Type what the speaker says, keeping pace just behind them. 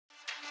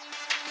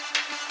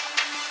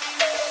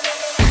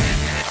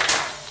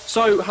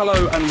So,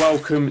 hello and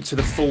welcome to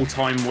the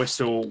Full-Time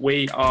Whistle.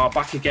 We are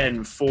back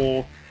again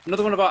for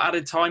another one of our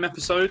added time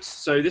episodes.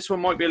 So this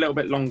one might be a little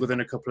bit longer than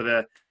a couple of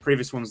the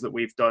previous ones that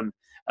we've done.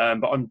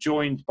 But I'm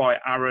joined by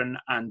Aaron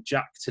and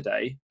Jack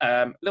today.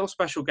 Little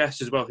special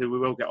guest as well, who we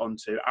will get on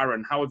to.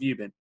 Aaron, how have you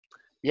been?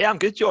 Yeah, I'm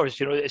good, George.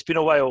 It's been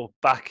a while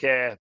back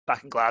in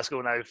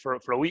Glasgow now for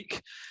a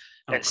week.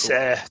 Oh, it's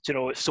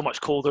cool. it's so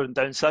much colder than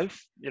down south.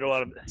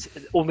 It's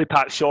only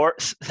packed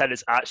shorts, and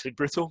it's actually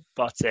brutal.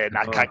 But I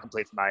can't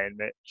complain from my end,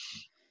 mate.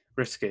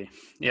 Risky.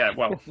 Yeah,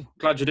 well,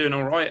 glad you're doing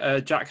all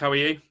right. Jack, how are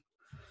you?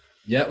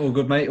 Yeah, all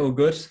good, mate. All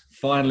good.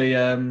 Finally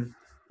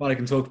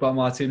can talk about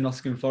my team,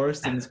 Nottingham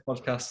Forest, in this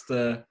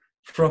podcast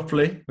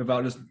properly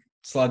without just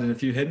sliding a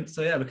few hints.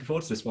 So yeah, looking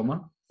forward to this one,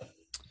 man.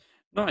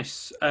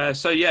 Nice.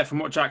 From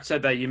what Jack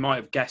said there, you might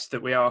have guessed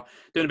that we are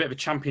doing a bit of a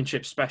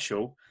championship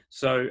special.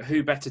 So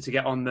who better to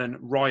get on than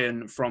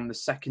Ryan from the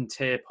Second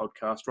Tier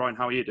podcast? Ryan,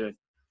 how are you doing?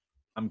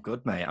 I'm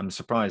good, mate. I'm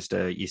surprised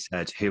you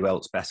said who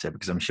else better,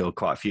 because I'm sure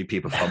quite a few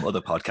people from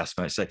other podcasts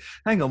might say,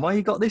 hang on, why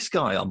you got this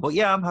guy on? But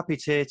yeah, I'm happy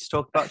to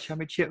talk about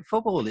championship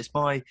football. It's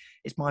my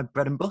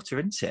bread and butter,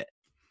 isn't it?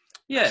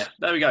 Yeah,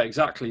 there we go.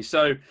 Exactly.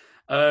 So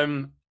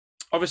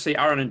obviously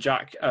Aaron and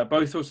Jack,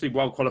 both obviously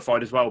well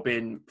qualified as well,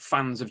 being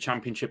fans of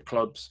championship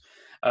clubs.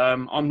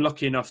 I'm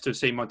lucky enough to have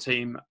seen my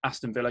team,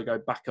 Aston Villa, go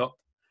back up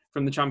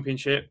from the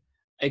championship.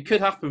 It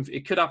could happen.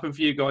 It could happen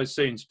for you guys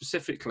soon,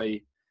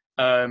 specifically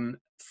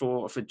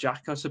for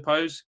Jack, I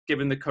suppose,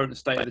 given the current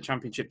state of the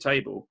championship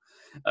table.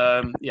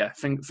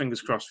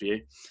 Fingers crossed for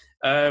you.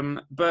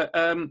 Ryan,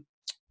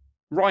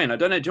 I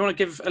don't know, do you want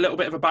to give a little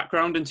bit of a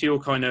background into your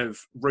kind of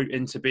route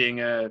into being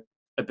a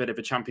bit of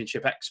a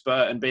championship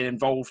expert and being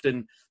involved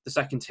in the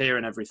Second Tier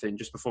and everything,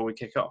 just before we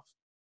kick off?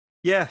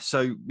 Yeah,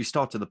 so we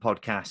started the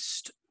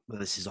podcast. Well,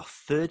 this is our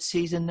third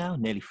season now,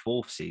 nearly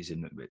fourth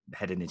season,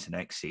 heading into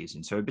next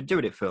season. So we've been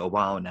doing it for a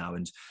while now.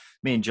 And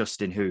me and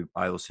Justin, who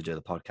I also do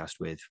the podcast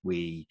with,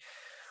 we're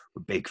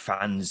big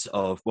fans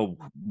of, well,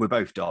 we're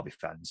both Derby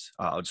fans.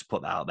 I'll just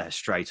put that out there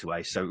straight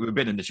away. So we've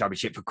been in the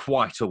championship for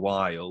quite a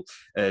while.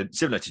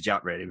 Similar to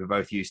Jack, really. We're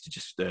both used to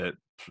just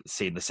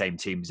seeing the same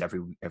teams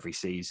every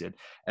season.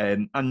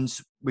 And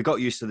we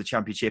got used to the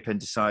championship and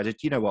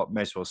decided, you know what,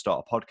 may as well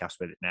start a podcast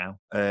with it now,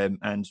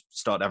 and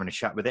start having a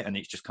chat with it. And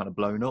it's just kind of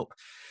blown up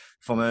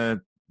from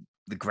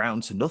the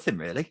ground to nothing,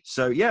 really.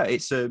 So yeah,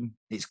 it's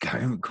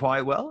going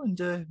quite well.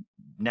 And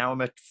now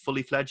I'm a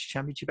fully fledged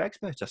championship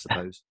expert, I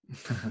suppose.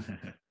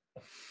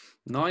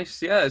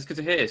 Nice. Yeah, it's good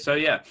to hear. So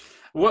yeah,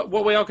 what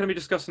we are going to be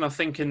discussing, I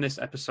think, in this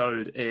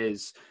episode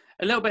is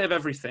a little bit of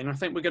everything. I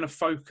think we're going to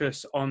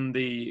focus on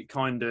the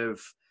kind of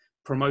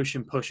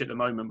promotion push at the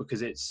moment,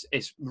 because it's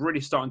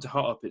really starting to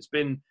hot up. It's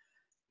been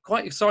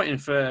quite exciting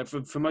for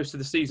most of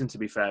the season, to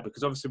be fair,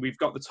 because obviously we've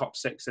got the top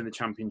 6 in the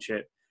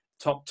championship,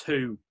 top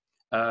 2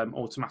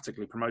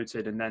 automatically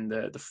promoted, and then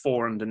the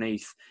 4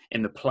 underneath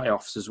in the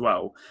playoffs as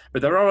well.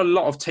 But there are a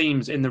lot of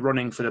teams in the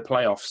running for the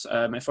playoffs.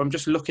 If I'm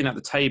just looking at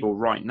the table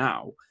right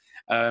now,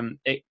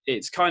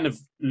 it's kind of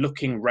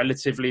looking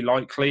relatively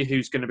likely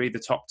who's going to be the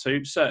top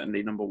 2,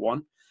 certainly number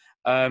 1.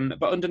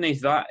 But underneath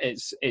that,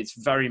 it's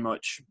very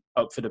much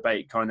up for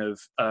debate, kind of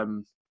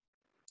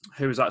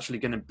who is actually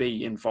going to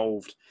be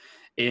involved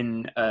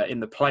in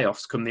the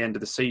playoffs come the end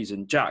of the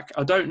season. Jack,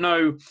 I don't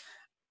know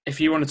if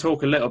you want to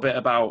talk a little bit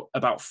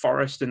about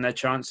Forest and their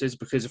chances,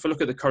 because if I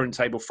look at the current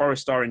table,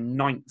 Forest are in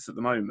 9th at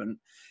the moment,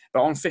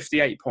 but on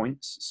 58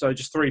 points, so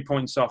just 3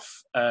 points off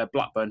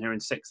Blackburn, who are in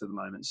 6th at the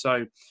moment.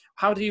 So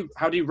how do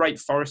you rate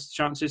Forest's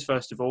chances,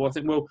 first of all? I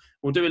think we'll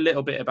do a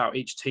little bit about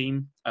each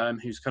team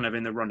who's kind of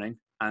in the running,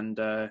 and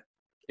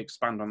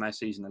expand on their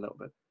season a little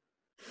bit.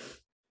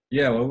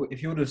 Yeah, well,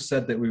 if you would have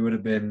said that we would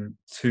have been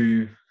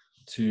with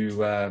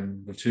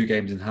 2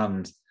 games in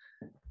hand,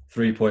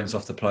 3 points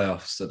off the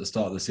playoffs at the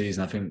start of the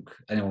season, I think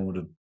anyone would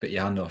have bit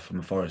your hand off from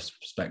a Forest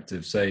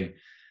perspective. Say,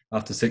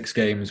 after 6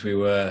 games, we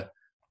were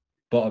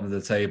bottom of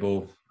the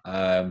table,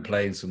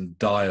 playing some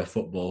dire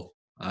football.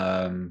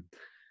 So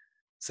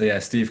yeah,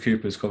 Steve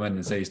Cooper's come in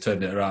and say he's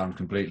turned it around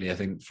completely. I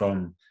think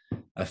from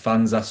a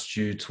fan's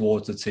attitude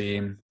towards the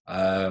team,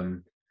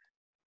 the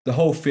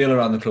whole feel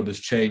around the club has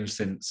changed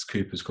since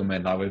Cooper's come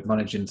in. Now we're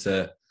managing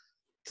to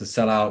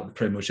sell out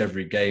pretty much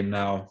every game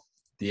now.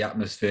 The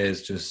atmosphere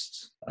is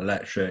just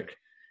electric,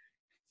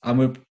 and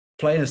we're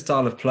playing a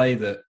style of play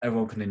that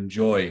everyone can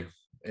enjoy.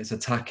 It's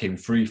attacking,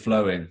 free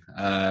flowing.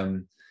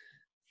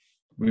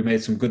 We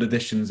made some good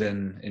additions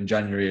in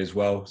January as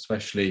well,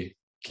 especially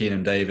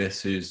Keenan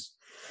Davis, who's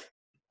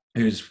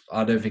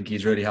I don't think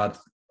he's really had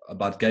a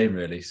bad game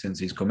really since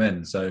he's come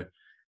in. So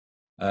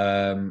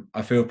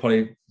I feel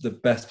probably the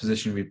best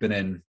position we've been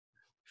in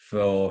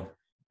for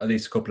at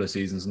least a couple of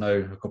seasons. I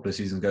know a couple of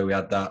seasons ago we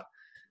had that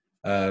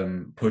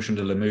push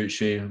under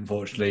Lamucci.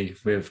 Unfortunately,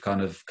 with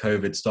kind of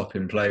COVID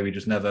stopping play, we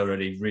just never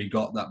really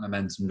re-got that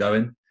momentum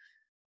going.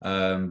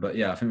 But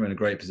yeah, I think we're in a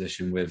great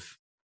position with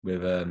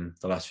the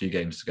last few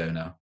games to go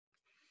now.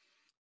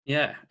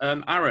 Yeah,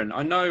 Aaron,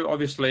 I know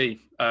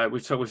obviously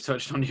we've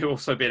touched on you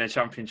also being a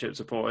championship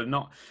supporter,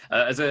 not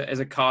as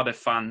a Cardiff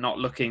fan, not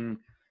looking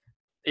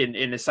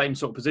in the same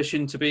sort of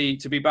position to be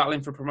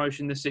battling for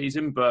promotion this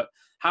season. But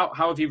how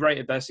have you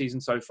rated their season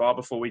so far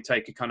before we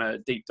take a kind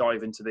of deep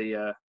dive into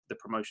the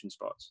promotion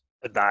spots?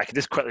 Nah, I can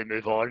just quickly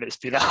move on. It's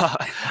been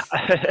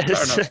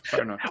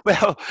Fair enough.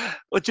 Well,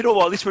 do you know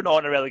what? At least we're not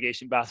in a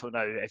relegation battle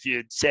now. If you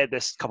had said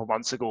this a couple of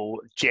months ago,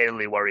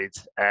 generally worried.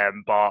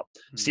 But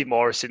Steve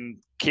Morrison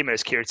came in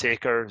as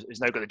caretaker. He's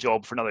now got the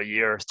job for another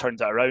year. Has turned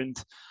that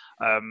around.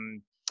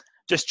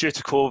 Just due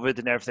to COVID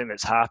and everything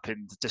that's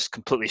happened, just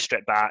completely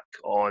stripped back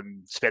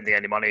on spending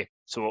any money.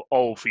 So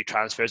all free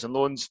transfers and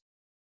loans.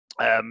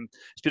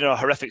 It's been a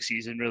horrific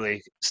season,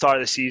 really. Start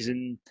of the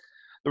season,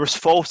 there was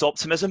false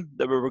optimism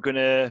that we were going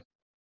to,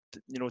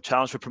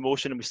 challenge for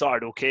promotion, and we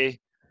started okay.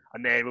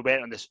 And then we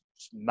went on this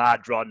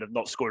mad run of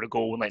not scoring a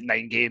goal in like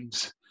 9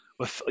 games,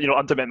 with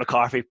under Mick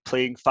McCarthy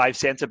playing 5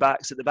 centre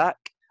backs at the back,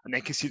 and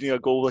then conceding a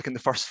goal like in the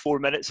first 4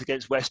 minutes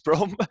against West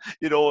Brom.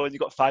 And you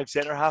got 5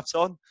 centre halves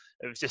on.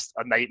 It was just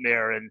a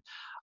nightmare. And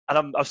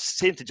I was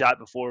saying to Jack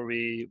before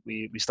we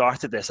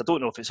started this, I don't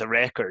know if it's a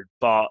record,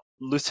 but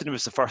Luton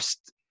was the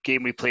first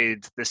game we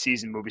played this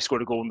season where we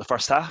scored a goal in the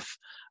first half,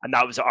 and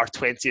that was our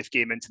 20th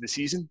game into the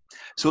season.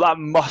 So that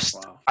must,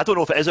 wow. I don't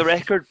know if it is a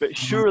record, but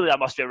surely that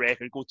must be a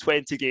record. Go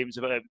 20 games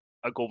without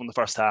a goal in the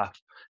first half.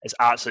 It's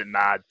absolutely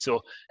mad.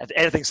 So if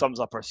anything sums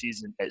up our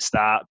season, it's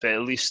that. But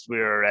at least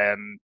we're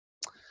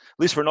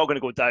not going to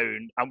go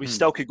down, and we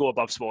still could go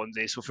above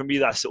Swansea. So for me,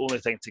 that's the only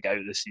thing to get out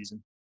of this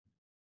season.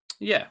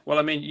 Yeah, well,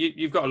 I mean,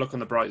 you've got to look on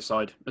the bright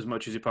side as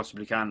much as you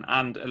possibly can,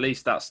 and at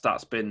least that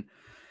stat's been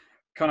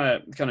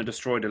kind of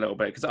destroyed a little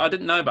bit, because I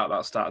didn't know about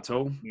that stat at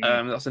all.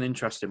 That's an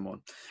interesting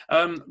one.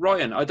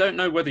 Ryan, I don't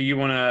know whether you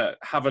want to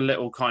have a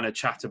little kind of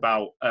chat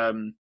about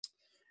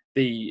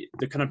the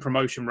kind of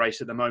promotion race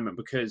at the moment,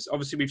 because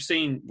obviously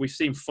we've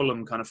seen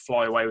Fulham kind of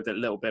fly away with it a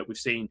little bit. We've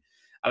seen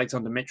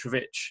Alexander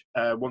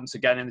Mitrovic once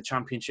again in the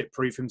Championship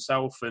prove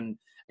himself, and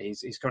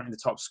he's currently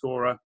the top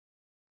scorer.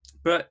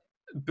 But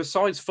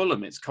besides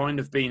Fulham, it's kind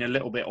of been a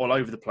little bit all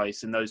over the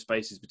place in those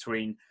spaces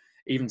between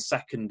even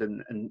second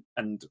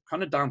and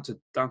kind of down to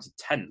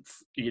 10th.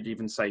 You'd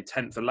even say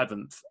 10th,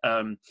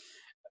 11th.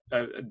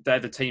 They're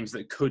the teams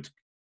that could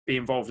be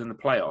involved in the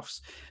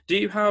playoffs.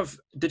 Did you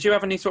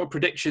have any sort of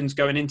predictions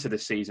going into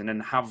this season,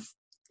 and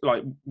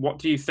what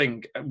do you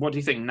think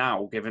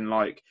now, given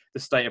like the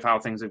state of how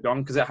things have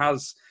gone? Because it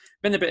has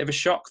been a bit of a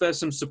shock. There's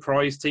some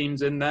surprise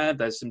teams in there.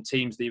 There's some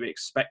teams that you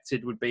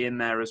expected would be in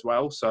there as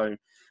well. So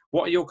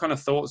what are your kind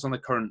of thoughts on the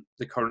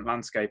current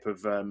landscape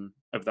of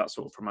that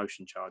sort of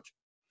promotion charge?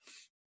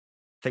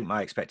 I think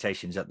my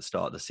expectations at the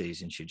start of the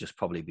season should just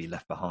probably be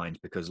left behind,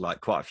 because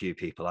like quite a few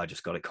people, I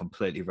just got it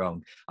completely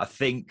wrong. I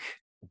think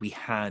we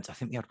had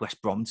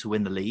West Brom to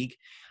win the league,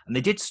 and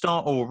they did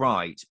start all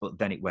right, but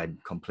then it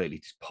went completely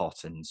to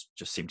pot and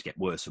just seemed to get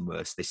worse and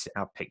worse. This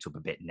have picked up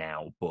a bit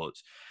now, but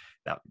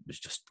that was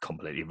just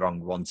completely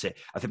wrong, wasn't it?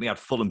 I think we had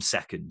Fulham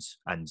second,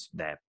 and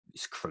they're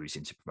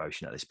cruising to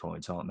promotion at this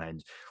point, aren't they?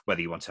 And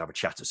whether you want to have a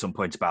chat at some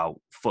point about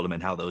Fulham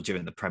and how they'll do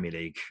in the Premier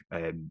League,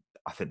 I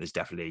think there's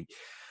definitely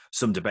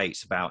some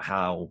debates about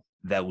how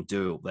they'll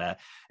do up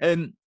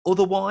there.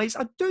 Otherwise,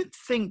 I don't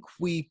think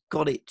we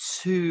got it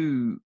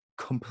too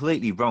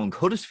completely wrong.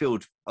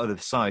 Huddersfield are the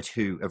side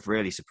who have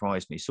really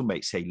surprised me. Some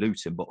may say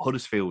Luton, but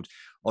Huddersfield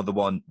are the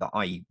one that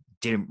I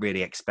didn't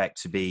really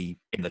expect to be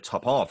in the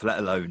top half, let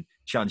alone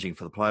challenging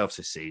for the playoffs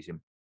this season.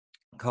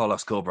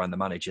 Carlos Corberán, the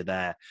manager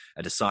there,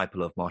 a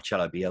disciple of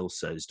Marcelo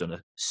Bielsa, has done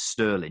a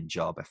sterling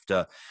job.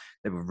 After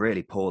they were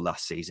really poor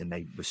last season,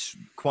 they were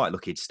quite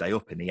lucky to stay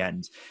up in the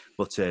end.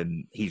 But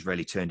he's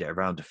really turned it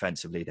around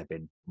defensively. They've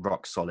been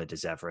rock solid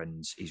as ever,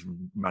 and he's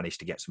managed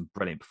to get some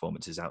brilliant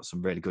performances out,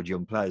 some really good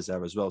young players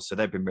there as well. So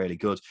they've been really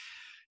good.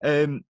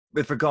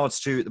 With regards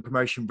to the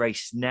promotion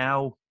race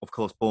now, of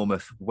course,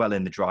 Bournemouth well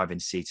in the driving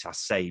seat. I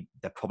say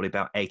they're probably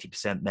about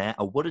 80% there.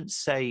 I wouldn't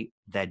say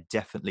they're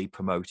definitely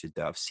promoted,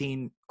 though. I've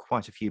seen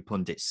quite a few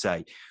pundits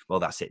say, well,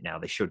 that's it now.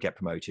 They should get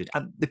promoted.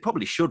 And they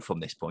probably should from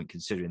this point,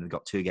 considering they've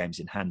got 2 games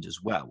in hand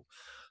as well.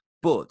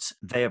 But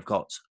they have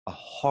got a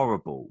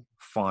horrible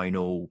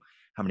final,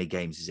 how many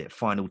games is it?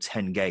 Final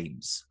 10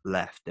 games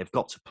left. They've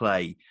got to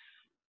play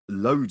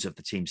loads of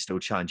the teams still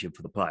challenging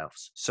for the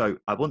playoffs. So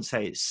I wouldn't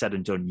say it's said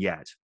and done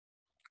yet,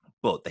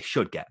 but they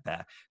should get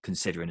there,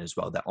 considering as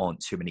well there aren't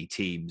too many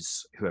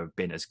teams who have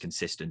been as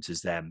consistent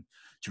as them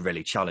to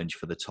really challenge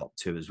for the top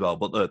 2 as well.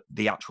 But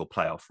the actual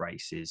playoff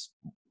race is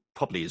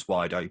probably as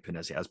wide open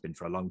as it has been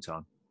for a long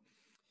time.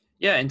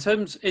 Yeah, in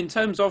terms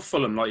of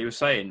Fulham, like you were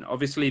saying,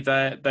 obviously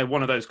they're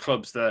one of those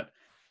clubs that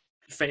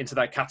fit into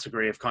that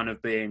category of kind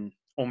of being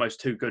almost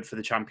too good for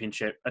the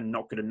Championship and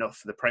not good enough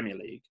for the Premier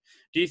League.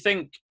 Do you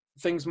think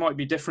things might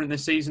be different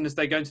this season as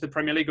they go into the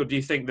Premier League, or do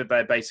you think that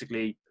they're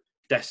basically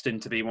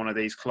destined to be one of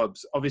these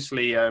clubs?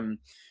 Obviously,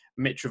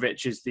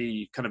 Mitrovic is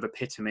the kind of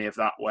epitome of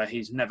that, where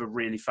he's never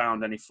really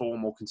found any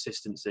form or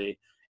consistency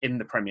in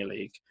the Premier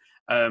League.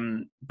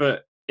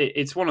 But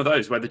it's one of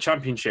those where the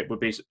Championship would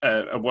be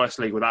a worse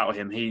league without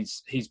him.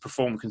 He's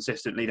performed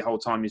consistently the whole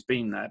time he's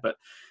been there. But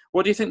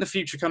what do you think the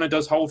future kind of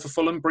does hold for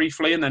Fulham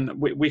briefly? And then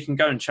we can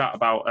go and chat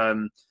about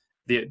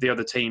the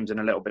other teams in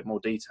a little bit more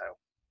detail.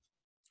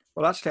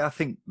 Well, actually, I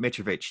think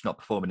Mitrovic not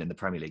performing in the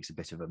Premier League is a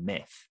bit of a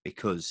myth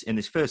because in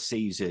his first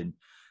season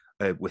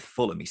with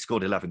Fulham, he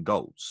scored 11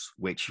 goals,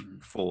 which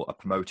for a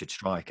promoted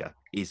striker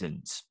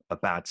isn't a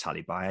bad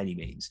tally by any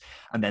means.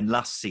 And then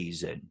last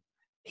season,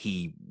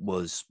 he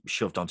was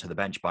shoved onto the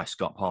bench by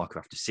Scott Parker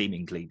after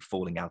seemingly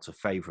falling out of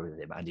favour with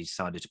him, and he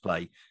decided to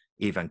play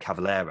Ivan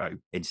Cavallero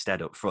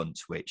instead up front,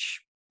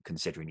 which,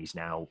 considering he's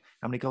now,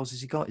 how many goals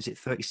has he got? Is it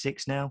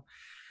 36 now?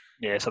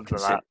 Yeah, something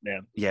like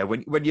that. Yeah,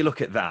 when you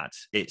look at that,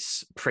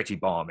 it's pretty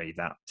balmy,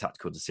 that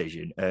tactical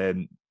decision.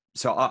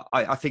 So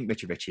I think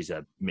Mitrovic is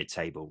a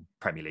mid-table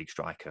Premier League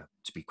striker,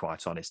 to be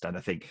quite honest. And I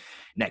think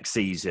next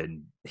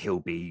season he'll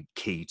be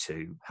key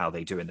to how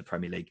they do in the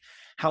Premier League.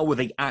 How will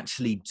they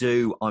actually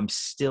do? I'm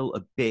still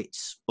a bit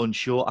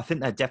unsure. I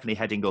think they're definitely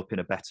heading up in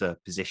a better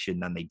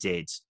position than they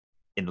did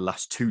in the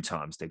last 2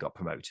 times they got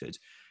promoted.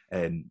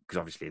 Because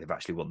obviously they've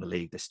actually won the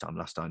league this time.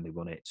 Last time they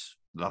won it,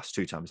 the last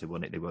 2 times they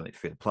won it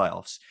through the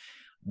playoffs.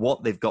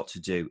 What they've got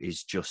to do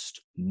is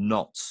just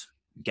not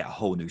get a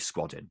whole new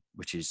squad in,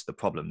 which is the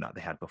problem that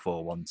they had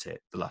before, wasn't it?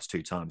 The last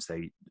 2 times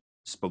they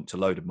spunked a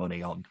load of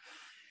money on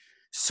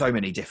so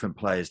many different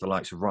players, the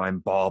likes of Ryan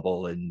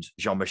Babel and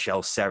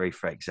Jean-Michel Seri,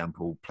 for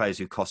example, players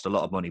who cost a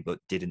lot of money but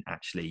didn't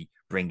actually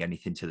bring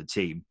anything to the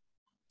team.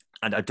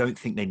 And I don't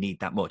think they need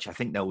that much. I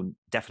think they'll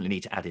definitely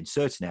need to add in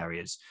certain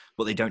areas,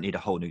 but they don't need a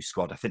whole new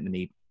squad. I think they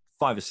need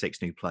 5 or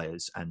 6 new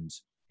players. And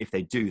if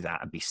they do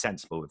that and be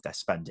sensible with their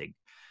spending,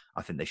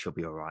 I think they should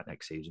be all right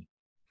next season.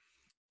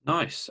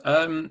 Nice.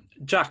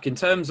 Jack, in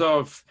terms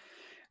of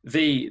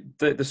the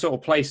sort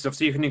of places,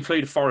 obviously you can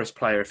include a Forest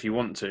player if you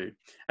want to.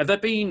 Have there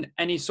been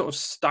any sort of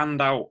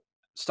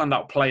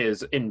standout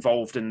players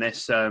involved in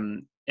this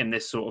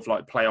sort of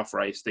like playoff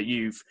race that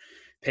you've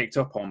picked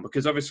up on?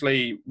 Because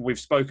obviously we've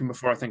spoken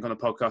before, I think, on the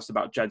podcast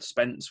about Jed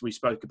Spence. We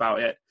spoke about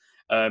it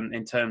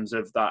in terms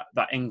of that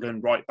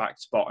England right back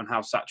spot and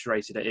how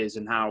saturated it is,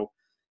 and how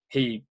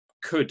at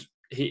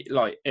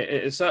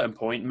a certain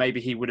point maybe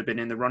he would have been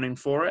in the running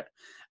for it.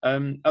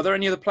 Are there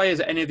any other players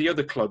at any of the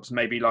other clubs,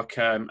 maybe like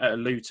at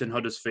Luton,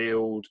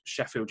 Huddersfield,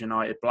 Sheffield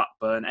United,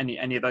 Blackburn,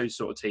 any of those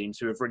sort of teams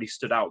who have really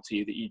stood out to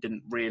you that you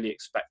didn't really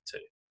expect to?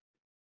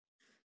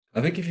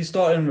 I think if you're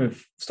starting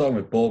with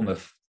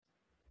Bournemouth,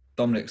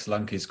 Dominic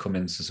Solanke's come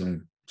into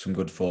some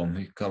good form.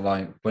 He got,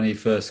 like, when he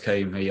first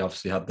came, he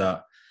obviously had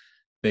that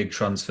big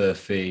transfer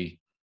fee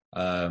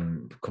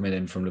coming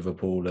in from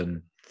Liverpool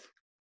and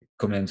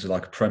coming into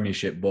like a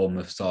Premiership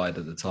Bournemouth side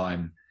at the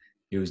time.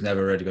 He was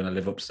never really going to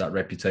live up to that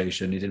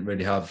reputation. He didn't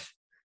really have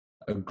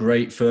a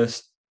great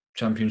first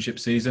Championship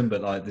season,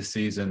 but like this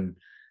season,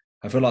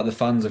 I feel like the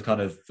fans have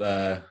kind of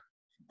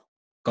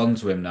gone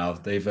to him now.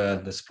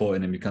 They're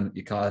supporting him. You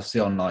can see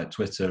on like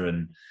Twitter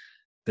and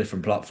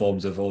different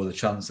platforms of all the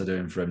chants they're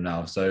doing for him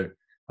now. So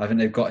I think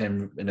they've got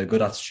him in a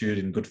good attitude,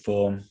 in good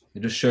form.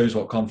 It just shows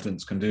what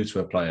confidence can do to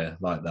a player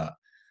like that.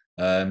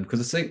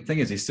 Because the thing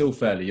is, he's still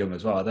fairly young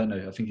as well. I don't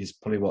know. I think he's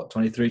probably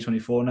 23,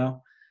 24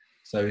 now.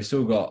 So he's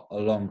still got a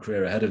long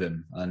career ahead of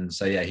him. And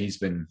so, yeah, he's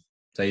been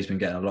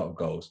getting a lot of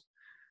goals.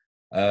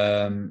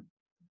 In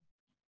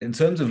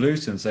terms of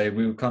Luton,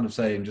 we were kind of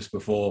saying just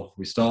before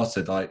we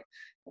started, like,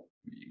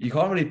 you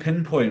can't really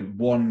pinpoint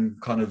one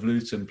kind of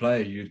Luton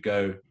player you'd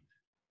go,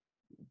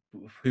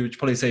 who would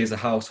probably say is a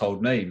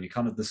household name. You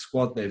kind of, the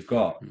squad they've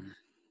got,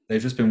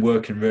 they've just been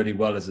working really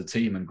well as a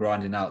team and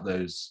grinding out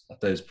those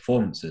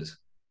performances.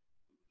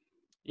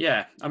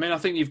 Yeah, I mean, I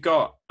think you've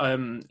got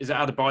is it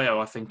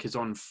Adebayo? I think is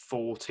on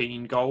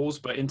 14 goals,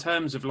 but in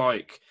terms of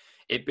like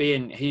it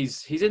being,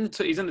 he's in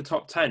the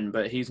top 10,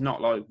 but he's not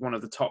like one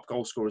of the top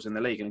goal scorers in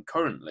the league. And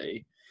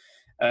currently,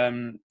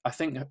 I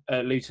think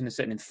Luton is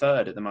sitting in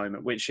 3rd at the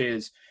moment, which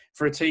is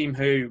for a team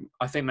who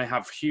I think they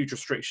have huge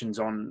restrictions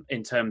on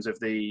in terms of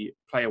the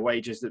player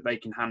wages that they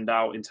can hand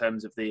out, in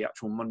terms of the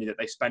actual money that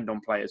they spend on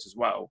players as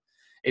well.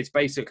 It's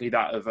basically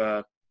that of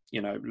a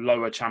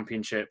lower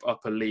Championship,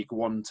 upper League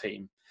One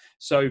team.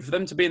 So for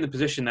them to be in the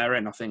position they're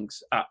in, I think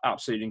is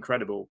absolutely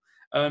incredible.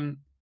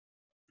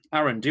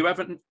 Aaron, do you have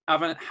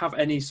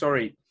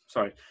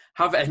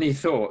any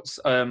thoughts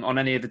on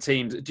any of the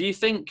teams? Do you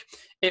think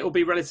it will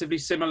be relatively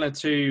similar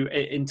to,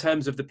 in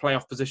terms of the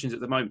playoff positions at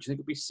the moment, do you think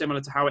it'll be similar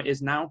to how it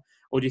is now?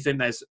 Or do you think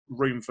there's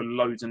room for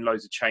loads and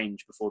loads of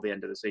change before the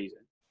end of the season?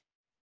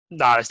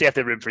 No, there's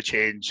definitely room for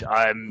change.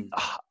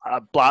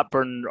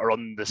 Blackburn are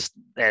on this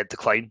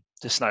decline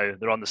just now.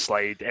 They're on the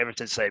slide. Ever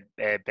since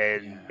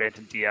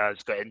Benton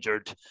Diaz got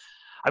injured.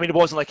 I mean, it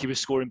wasn't like he was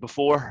scoring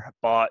before,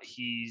 but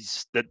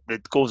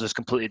the goals has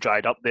completely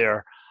dried up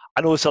there.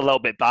 I know it's a little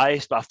bit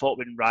biased, but I thought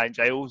when Ryan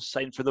Giles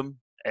signed for them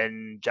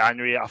in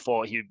January, I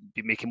thought he would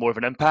be making more of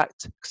an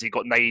impact because he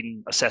got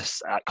 9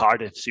 assists at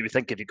Cardiff. So you would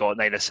think if he got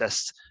 9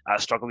 assists at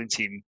a struggling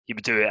team, he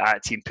would do it at a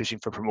team pushing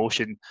for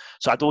promotion.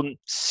 So I don't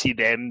see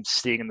them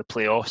staying in the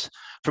playoffs.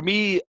 For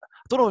me, I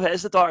don't know if it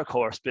is the dark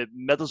horse, but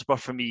Middlesbrough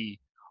for me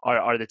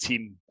are the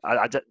team.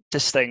 I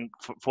just think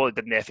for what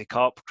they did in the FA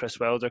Cup, Chris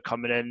Wilder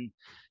coming in,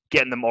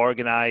 getting them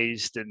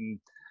organised, and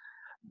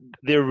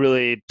they're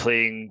really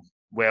playing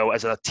well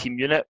as a team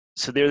unit.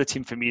 So they're the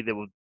team for me that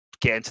will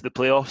get into the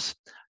playoffs.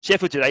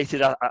 Sheffield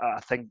United, I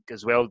think,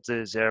 as well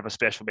deserve a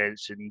special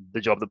mention. The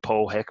job that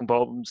Paul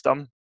Heckenbottom's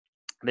done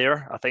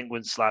there. I think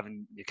when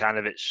Slaven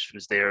Jokanovic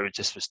was there, it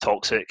just was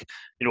toxic.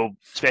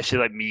 Especially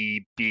like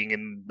me being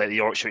in like the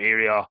Yorkshire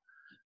area,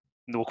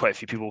 know quite a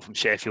few people from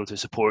Sheffield who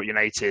support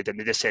United, and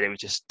they just said it was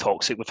just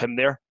toxic with him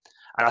there.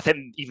 And I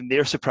think even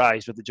they're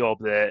surprised with the job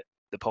that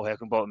Paul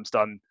Heckenbottom's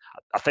done.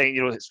 I think,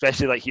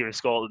 especially like here in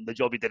Scotland, the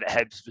job he did at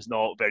Hibs was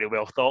not very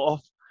well thought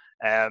of.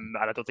 And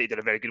I don't think he did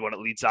a very good one at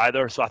Leeds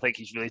either. So I think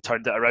he's really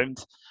turned it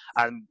around.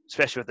 And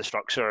especially with the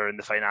structure and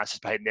the finances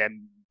behind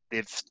them,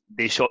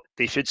 they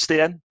should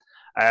stay in.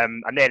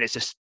 And then it's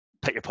just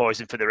pick your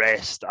poison for the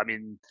rest. I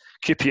mean,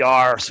 QPR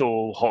are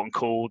so hot and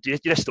cold. You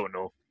just don't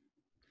know.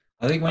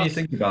 I think when you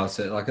think about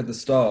it, like at the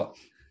start,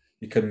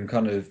 you can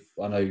kind of,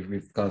 I know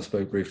we've kind of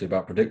spoke briefly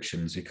about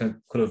predictions. You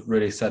could have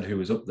really said who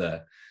was up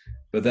there.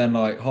 But then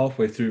like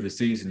halfway through the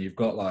season, you've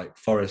got like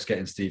Forest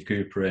getting Steve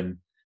Cooper in,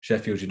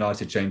 Sheffield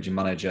United changing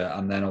manager,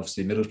 and then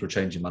obviously Middlesbrough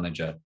changing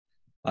manager.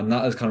 And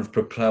that has kind of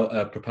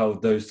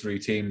propelled those three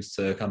teams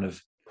to kind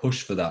of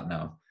push for that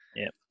now.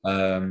 Yeah.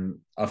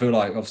 I feel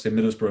like obviously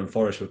Middlesbrough and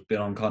Forest have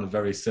been on kind of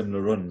very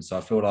similar runs. So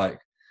I feel like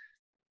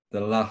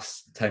the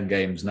last 10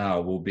 games now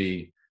will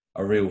be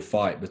a real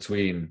fight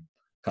between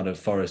kind of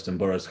Forest and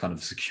Borough to kind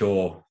of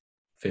secure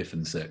 5th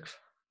and 6th.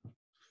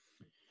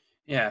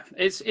 Yeah,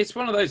 it's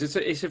one of those.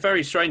 It's a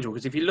very strange one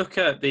because if you look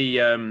at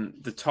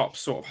the top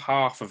sort of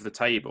half of the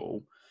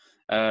table,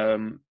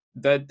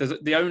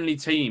 the only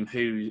team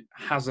who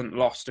hasn't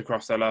lost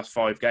across their last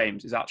 5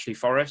 games is actually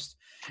Forest.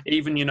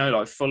 Even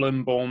like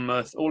Fulham,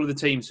 Bournemouth, all of the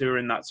teams who are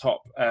in that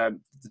top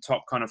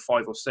kind of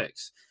 5 or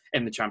 6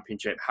 in the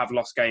Championship have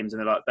lost games,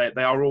 and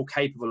they are all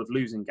capable of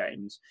losing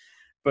games,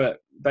 but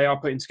they are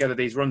putting together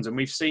these runs, and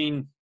we've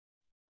seen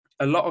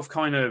a lot of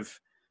kind of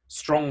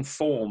strong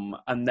form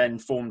and then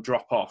form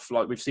drop off.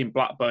 Like we've seen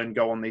Blackburn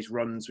go on these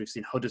runs, we've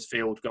seen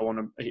Huddersfield go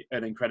on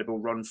an incredible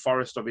run,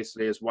 Forest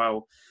obviously as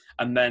well,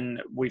 and then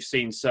we've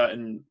seen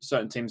certain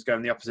teams go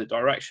in the opposite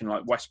direction,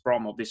 like West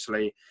Brom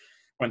obviously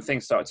when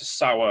things started to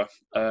sour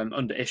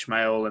under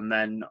Ishmael, and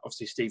then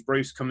obviously Steve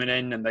Bruce coming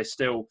in, and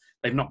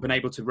they've not been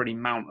able to really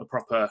mount a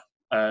proper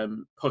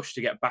push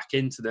to get back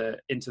into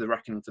the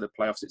reckoning for the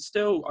playoffs. It's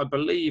still, I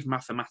believe,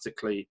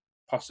 mathematically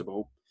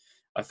possible.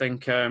 I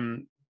think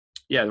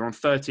they're on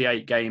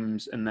 38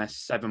 games and they're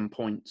 7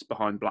 points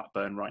behind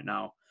Blackburn right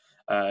now.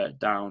 They're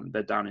down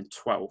in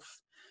 12th.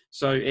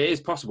 So it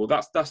is possible.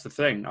 That's the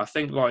thing. I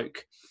think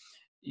like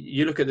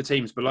you look at the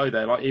teams below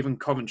there, like even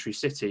Coventry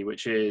City,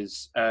 which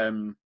is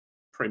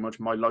pretty much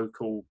my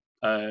local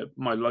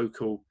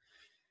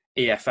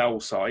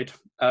EFL side.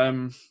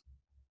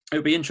 It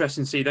would be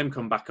interesting to see them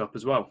come back up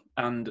as well.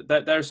 And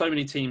there are so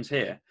many teams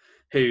here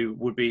who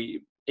would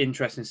be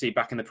interesting to see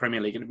back in the Premier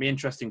League. And it'd be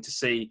interesting to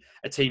see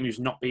a team who's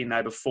not been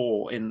there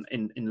before in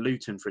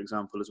Luton, for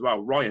example, as well.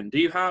 Ryan, do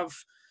you have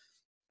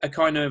a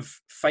kind of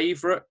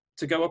favourite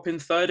to go up in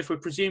third? If we're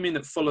presuming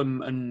that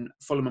Fulham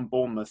and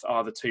Bournemouth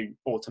are the 2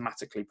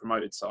 automatically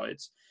promoted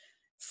sides,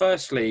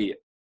 firstly,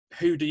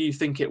 who do you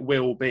think it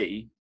will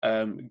be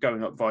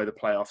going up via the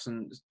playoffs?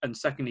 And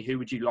secondly, who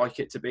would you like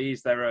it to be?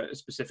 Is there a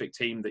specific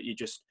team that you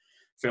just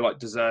feel like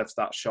deserves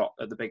that shot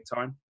at the big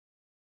time?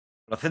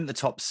 I think the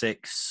top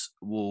 6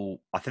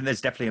 I think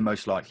there's definitely a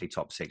most likely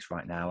top 6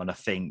 right now. And I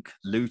think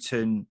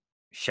Luton,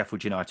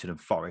 Sheffield United and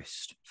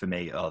Forest, for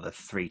me, are the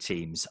 3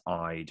 teams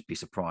I'd be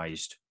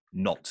surprised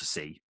not to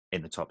see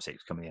in the top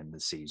 6 coming in the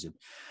season.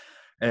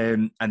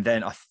 And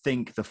then I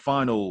think the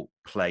final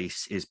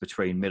place is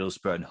between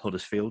Middlesbrough and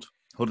Huddersfield.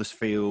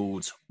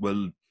 Huddersfield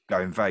were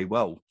going very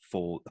well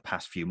for the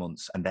past few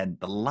months, and then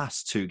the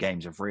last 2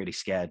 games have really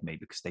scared me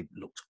because they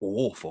looked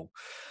awful.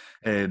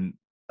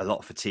 A lot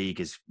of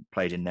fatigue is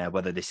played in there.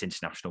 Whether this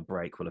international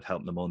break will have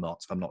helped them or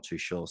not, I'm not too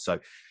sure. So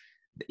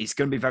it's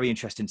going to be very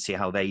interesting to see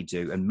how they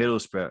do. And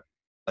Middlesbrough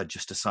are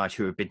just a side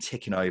who have been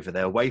ticking over.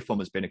 Their away form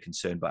has been a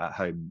concern, but at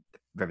home,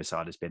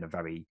 Riverside has been a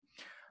very,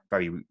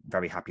 very,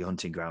 very happy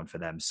hunting ground for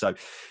them. So,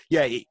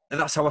 yeah,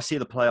 that's how I see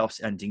the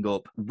playoffs ending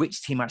up.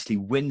 Which team actually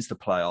wins the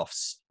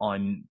playoffs?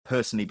 I'm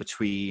personally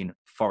between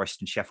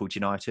Forest and Sheffield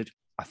United.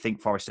 I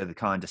think Forest are the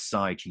kind of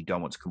side you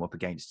don't want to come up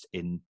against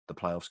in the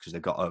playoffs because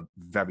they've got a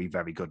very,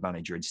 very good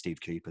manager in Steve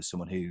Cooper,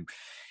 someone who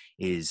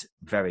is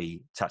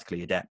very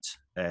tactically adept,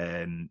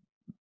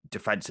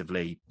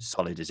 defensively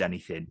solid as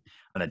anything.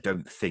 And I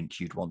don't think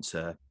you'd want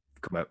to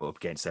come up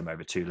against them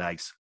over 2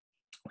 legs.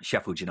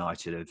 Sheffield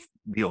United,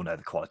 we all know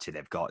the quality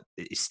they've got.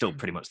 It's still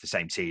pretty much the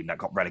same team that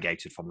got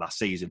relegated from last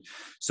season.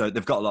 So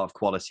they've got a lot of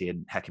quality,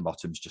 and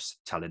Heckingbottom's just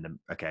telling them,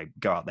 okay,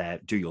 go out there,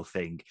 do your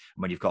thing. And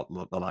when you've got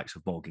the likes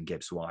of Morgan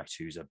Gibbs-White,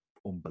 who's an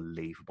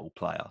unbelievable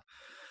player,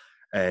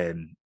 they're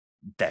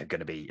going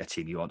to be a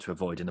team you want to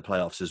avoid in the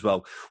playoffs as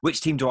well. Which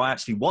team do I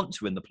actually want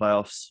to win the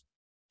playoffs?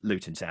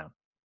 Luton Town.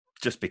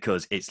 Just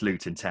because it's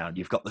Luton Town.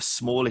 You've got the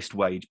smallest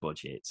wage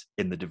budget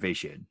in the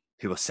division,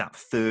 who are sat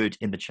 3rd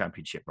in the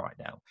Championship right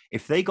now.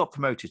 If they got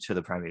promoted to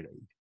the Premier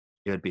League,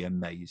 it would be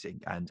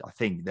amazing. And I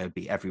think there'd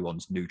be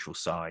everyone's neutral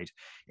side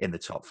in the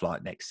top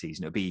flight next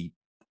season. It'd be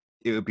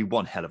it would be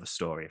one hell of a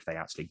story if they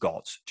actually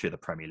got to the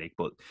Premier League.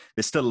 But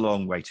there's still a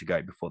long way to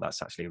go before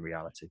that's actually a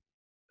reality.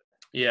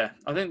 Yeah,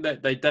 I think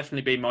that they'd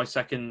definitely be my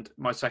second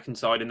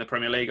side in the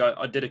Premier League.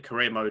 I did a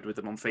career mode with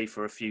them on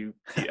FIFA a few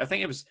I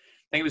think it was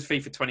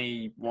FIFA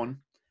 21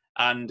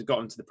 and got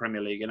them to the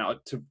Premier League. And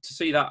to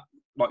see that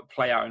like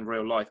play out in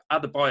real life.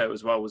 Adebayo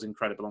as well was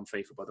incredible on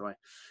FIFA, by the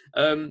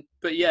way.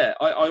 But yeah,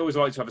 I always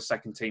like to have a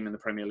second team in the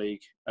Premier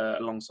League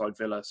alongside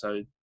Villa.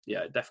 So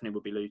yeah, it definitely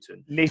would be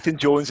Luton. Nathan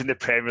Jones in the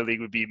Premier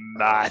League would be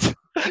mad.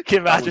 Can you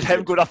imagine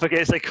him going up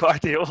against like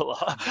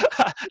Guardiola?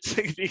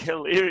 It'd be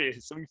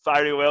hilarious. I mean,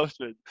 fiery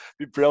Welshman. It'd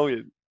be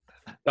brilliant.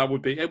 It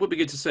would be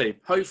good to see.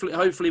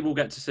 Hopefully we'll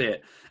get to see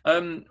it.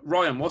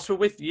 Ryan, whilst we're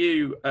with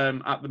you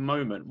at the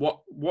moment,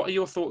 what are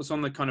your thoughts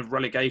on the kind of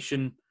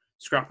relegation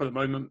scrap at the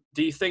moment?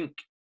 Do you think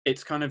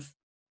it's kind of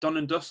done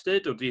and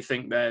dusted, or do you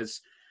think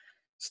there's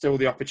still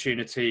the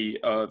opportunity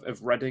of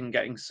Reading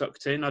getting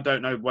sucked in? I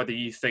don't know whether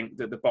you think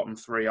that the bottom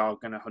three are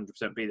going to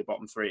 100% be the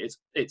bottom three.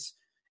 It's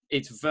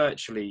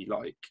virtually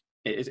like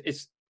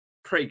it's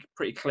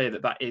pretty clear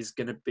that is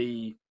going to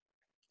be.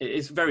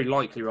 It's very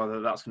likely,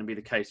 rather, that's going to be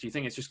the case. Do you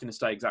think it's just going to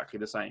stay exactly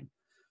the same?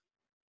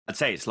 I'd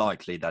say it's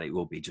likely that it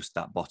will be just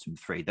that bottom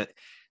three. That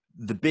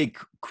the big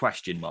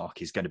question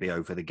mark is going to be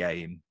over the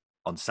game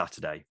on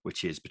Saturday,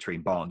 which is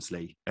between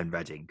Barnsley and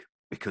Reading,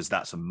 because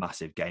that's a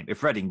massive game.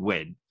 If Reading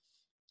win,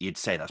 you'd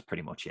say that's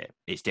pretty much it.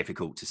 It's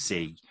difficult to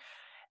see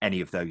any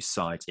of those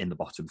sides in the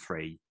bottom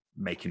three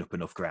making up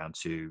enough ground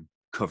to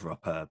cover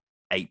up a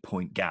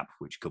 8-point gap,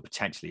 which could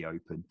potentially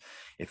open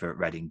if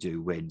Reading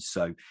do win.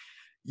 So,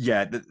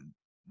 yeah,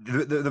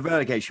 the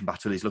relegation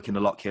battle is looking a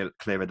lot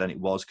clearer than it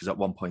was, because at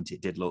one point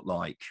it did look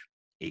like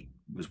it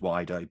was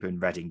wide open.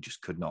 Reading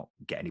just could not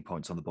get any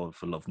points on the board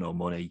for love nor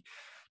money.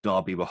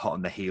 Derby were hot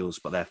on the heels,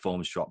 but their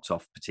form's dropped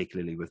off,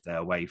 particularly with their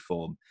away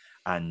form.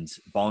 And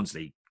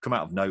Barnsley come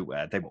out of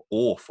nowhere. They were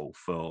awful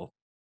for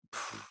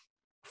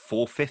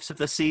 4/5 of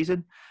the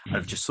season and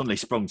have just suddenly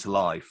sprung to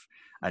life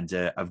and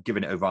have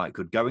given it a right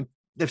good going.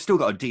 They've still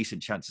got a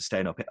decent chance of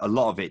staying up. A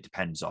lot of it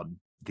depends on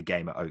the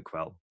game at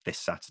Oakwell this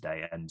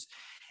Saturday. And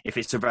if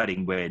it's a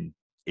Reading win,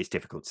 it's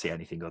difficult to see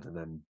anything other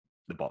than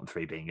the bottom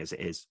three being as it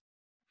is.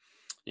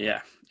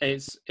 Yeah,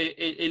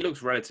 it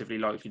looks relatively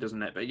likely,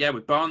 doesn't it? But yeah,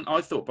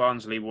 I thought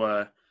Barnsley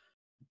were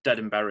dead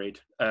and buried.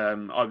 I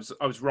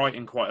was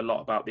writing quite a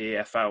lot about the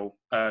EFL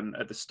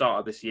at the start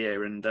of this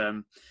year,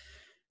 and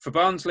for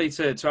Barnsley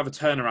to have a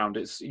turnaround,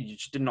 you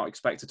just did not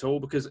expect at all,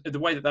 because the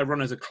way that they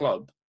run as a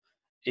club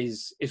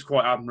is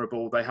quite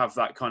admirable. They have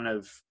that kind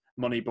of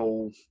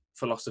Moneyball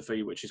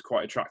philosophy, which is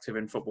quite attractive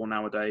in football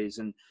nowadays,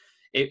 and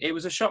it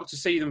was a shock to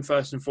see them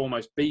first and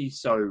foremost be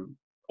so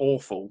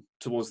awful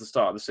towards the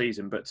start of the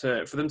season, but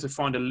for them to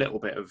find a little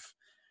bit of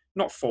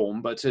not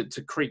form, but to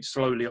creep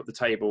slowly up the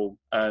table,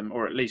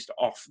 or at least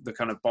off the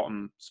kind of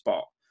bottom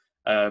spot,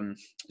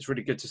 it's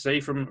really good to see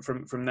from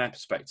their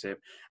perspective.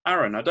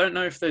 Aaron, I don't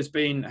know if has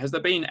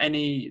there been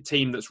any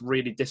team that's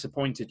really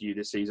disappointed you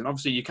this season?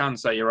 Obviously, you can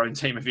say your own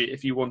team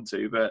if you want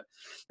to, but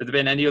have there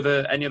been any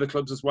other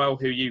clubs as well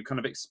who you kind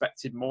of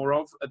expected more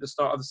of at the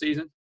start of the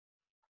season?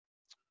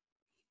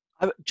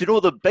 Do you know,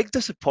 the big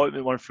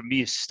disappointment one for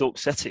me is Stoke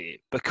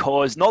City,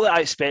 because not that I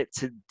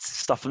expected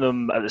stuff from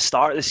them at the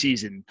start of the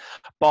season,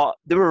 but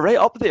they were right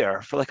up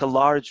there for like a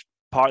large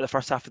part of the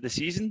first half of the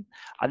season,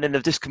 and then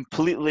they've just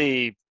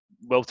completely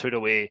wilted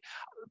away.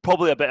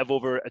 Probably a bit of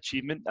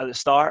overachievement at the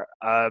start,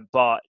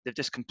 but they've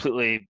just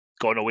completely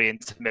gone away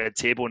into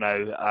mid-table now,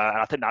 and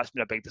I think that's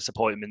been a big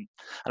disappointment.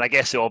 And I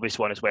guess the obvious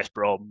one is West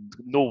Brom.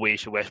 No way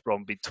should West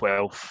Brom be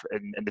 12th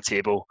in the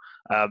table.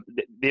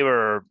 They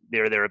were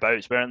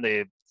thereabouts, weren't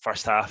they,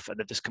 first half, and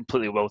they've just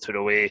completely wilted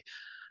away.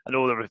 I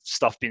know there was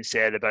stuff being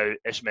said about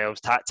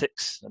Ishmael's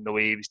tactics and the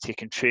way he was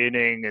taking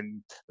training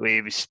and the way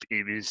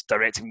he was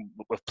directing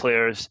with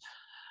players.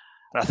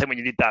 And I think when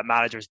you need that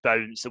manager's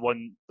bounce, the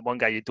one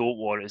guy you don't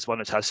want is one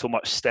that has so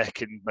much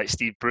stick, and like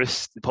Steve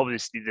Bruce, they probably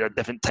just needed a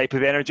different type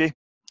of energy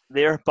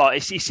there. But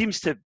he seems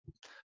to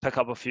pick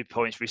up a few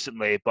points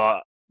recently.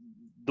 But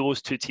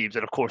those two teams,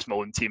 and of course my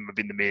own team, have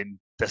been the main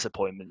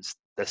disappointments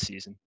this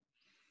season.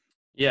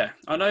 Yeah,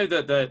 I know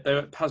that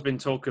there has been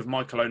talk of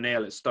Michael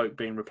O'Neill at Stoke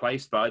being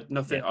replaced, but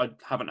I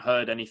haven't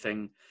heard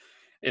anything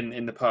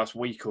in the past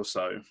week or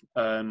so.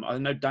 I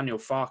know Daniel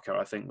Farke,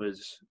 I think,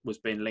 was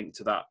being linked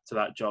to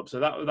that job, so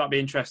that'd be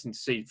interesting to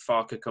see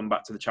Farke come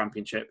back to the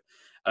Championship.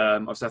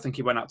 Obviously, I think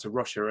he went out to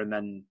Russia and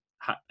then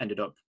ended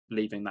up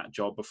leaving that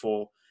job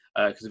before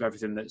because of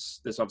everything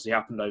that's obviously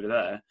happened over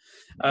there.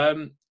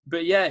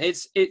 But yeah,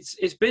 it's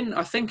been,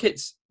 I think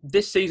it's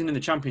this season in the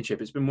Championship,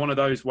 it's been one of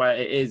those where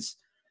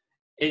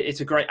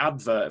it's a great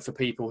advert for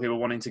people who are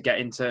wanting to get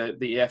into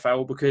the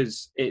EFL,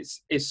 because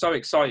it's so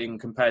exciting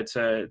compared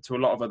to a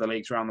lot of other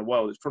leagues around the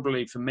world. It's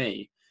probably, for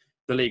me,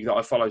 the league that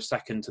I follow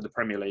second to the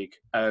Premier League.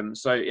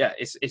 So yeah,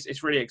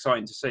 it's really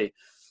exciting to see.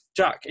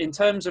 Jack, in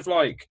terms of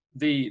like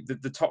the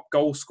top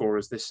goal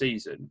scorers this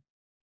season,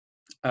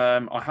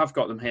 I have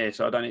got them here,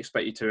 so I don't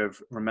expect you to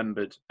have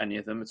remembered any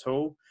of them at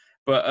all.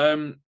 But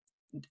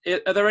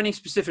are there any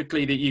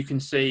specifically that you can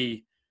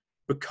see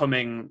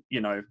becoming,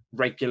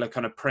 regular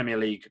kind of Premier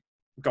League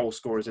goal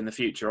scorers in the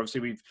future.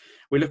 Obviously,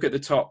 we look at the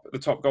top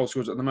goal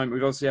scorers at the moment.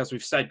 We've obviously, as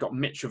we've said, got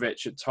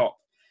Mitrovic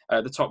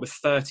at the top with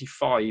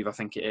 35, I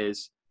think it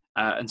is,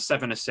 and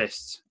 7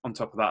 assists on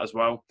top of that as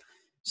well.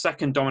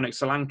 Second, Dominic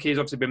Solanke has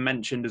obviously been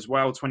mentioned as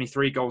well,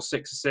 23 goals,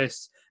 6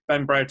 assists.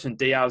 Ben Brereton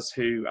Diaz,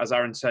 who, as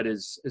Aaron said,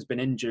 has been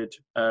injured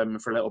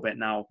for a little bit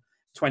now,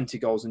 20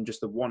 goals and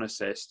just the 1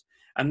 assist.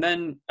 And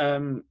then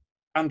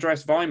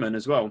Andreas Weimann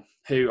as well,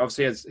 who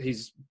obviously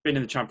he's been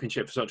in the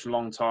Championship for such a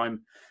long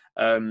time.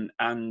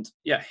 And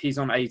yeah, he's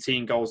on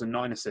 18 goals and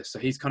 9 assists. So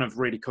he's kind of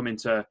really come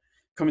into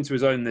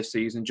his own this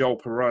season. Joel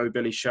Perreault,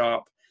 Billy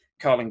Sharp,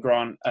 Carlin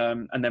Grant,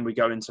 and then we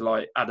go into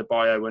like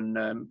Adebayo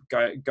and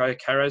Gaia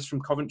Perez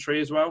from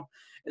Coventry as well.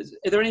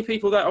 Are there any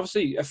people that,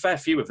 obviously a fair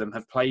few of them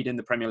have played in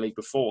the Premier League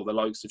before, the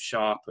likes of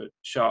Sharp,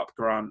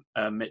 Grant,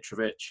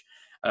 Mitrovic,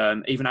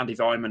 even Andy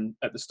Weimann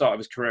at the start of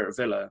his career at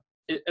Villa.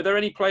 Are there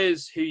any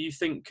players who you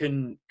think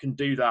can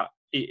do that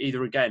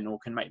either again or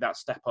can make that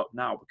step up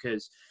now?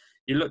 Because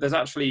you look, there's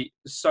actually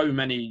so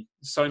many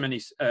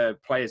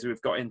players who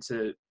have got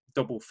into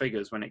double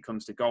figures when it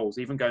comes to goals,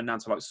 even going down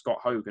to like Scott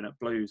Hogan at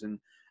Blues and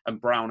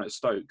Brown at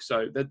Stoke.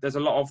 So there's a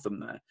lot of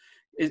them there.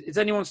 Is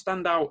anyone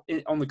stand out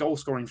on the goal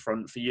scoring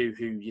front for you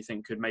who you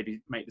think could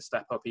maybe make the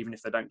step up even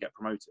if they don't get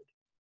promoted?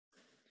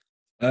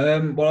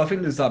 Well, I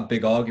think there's that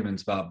big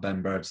argument about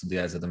Ben Brereton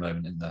Diaz at the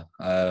moment in there.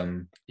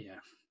 Yeah.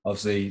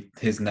 Obviously,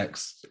 his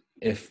next,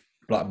 if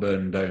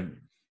Blackburn don't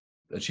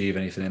achieve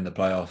anything in the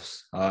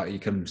playoffs, you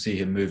can see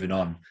him moving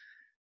on.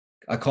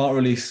 I can't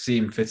really see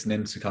him fitting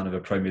into kind of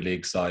a Premier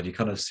League side. You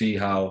kind of see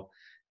how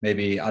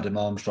maybe Adam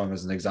Armstrong,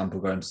 as an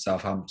example, going to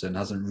Southampton,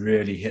 hasn't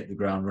really hit the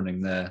ground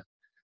running there.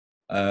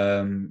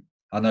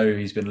 I know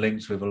he's been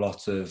linked with a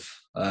lot of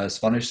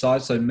Spanish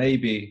sides, so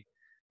maybe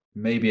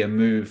a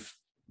move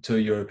to a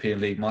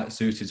European league might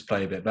suit his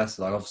play a bit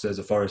better. Like obviously, as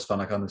a Forest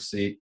fan, I kind of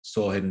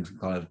saw him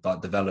kind of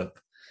like develop,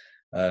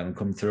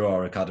 come through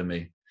our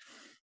academy,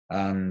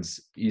 and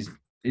he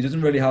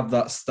doesn't really have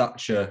that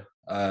stature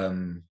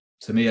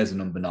to me as a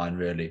number 9.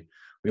 Really,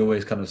 we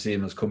always kind of see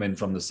him as coming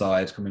from the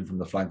side, coming from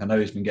the flank. I know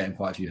he's been getting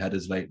quite a few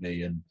headers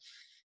lately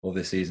or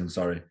this season.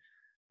 Sorry.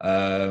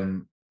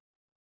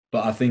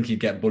 But I think he'd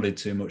get bullied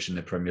too much in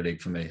the Premier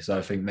League for me. So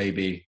I think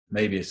maybe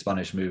a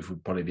Spanish move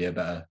would probably be a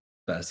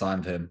better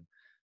sign for him.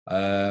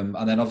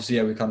 And then obviously,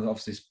 yeah,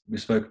 we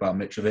spoke about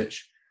Mitrovic.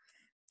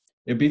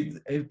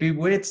 It'd be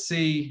weird to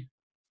see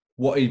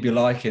what he'd be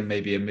like in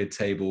maybe a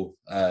mid-table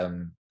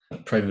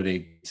Premier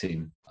League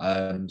team.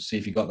 See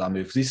if he got that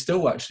move, because he's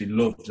still actually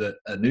loved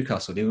at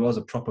Newcastle. He was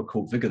a proper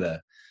cult figure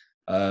there.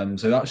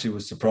 So it actually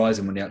was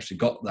surprising when he actually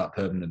got that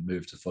permanent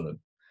move to Fulham.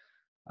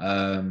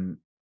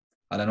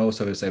 And then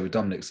also, I say with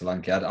Dominic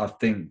Solanke, I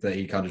think that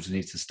he kind of just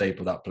needs to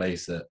staple that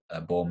place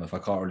at Bournemouth. I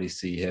can't really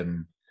see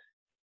him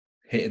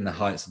hitting the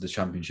heights of the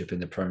Championship in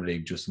the Premier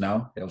League just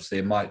now. Obviously,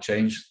 it might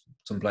change.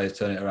 Some players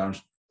turn it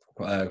around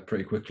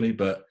pretty quickly,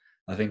 but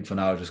I think for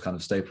now, just kind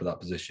of staple that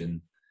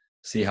position,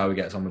 see how he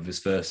gets on with his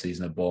first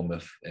season at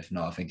Bournemouth. If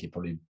not, I think he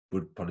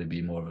would probably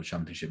be more of a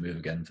Championship move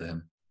again for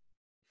him.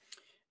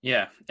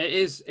 Yeah, it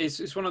is.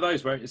 It's one of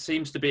those where it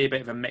seems to be a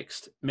bit of a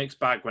mixed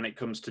bag when it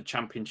comes to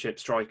Championship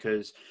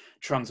strikers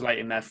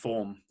translating their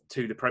form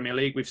to the Premier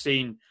League. We've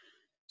seen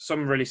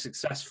some really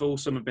successful,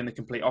 some have been the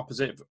complete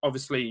opposite.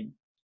 Obviously,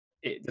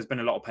 there's been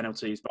a lot of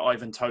penalties, but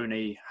Ivan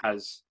Toney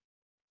has,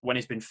 when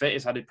he's been fit,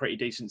 has had a pretty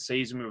decent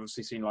season. We've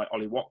obviously seen like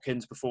Ollie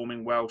Watkins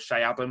performing well.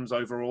 Shea Adams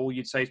overall,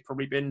 you'd say, has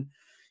probably been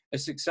a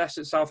success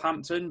at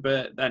Southampton.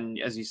 But then,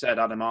 as you said,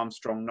 Adam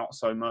Armstrong, not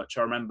so much.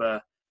 I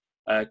remember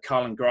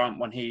Carlin Grant,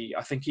 when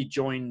I think he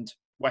joined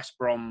West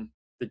Brom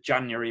the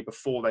January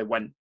before they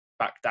went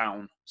back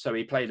down. So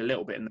he played a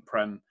little bit in the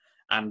Prem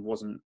and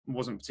wasn't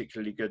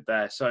particularly good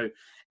there. So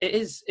it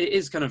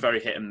is kind of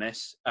very hit and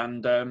miss,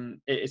 and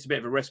it's a bit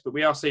of a risk. But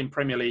we are seeing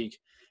Premier League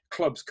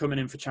clubs coming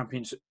in for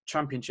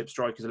championship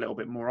strikers a little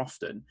bit more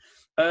often.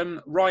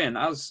 Ryan,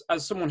 as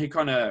someone who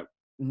kind of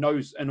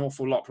knows an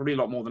awful lot, probably a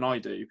lot more than I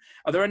do,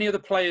 are there any other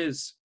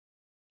players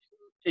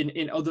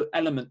in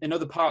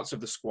other parts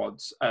of the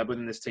squads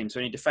within this team,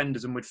 so any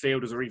defenders and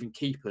midfielders or even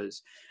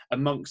keepers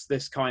amongst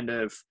this kind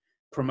of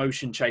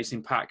promotion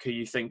chasing pack who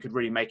you think could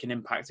really make an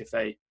impact if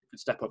they could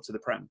step up to the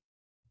Prem?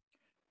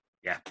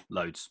 Yeah,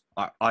 loads.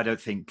 I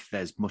don't think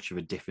there's much of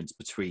a difference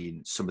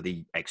between some of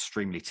the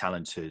extremely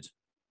talented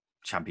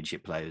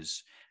Championship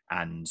players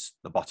and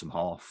the bottom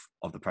half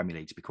of the Premier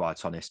League, to be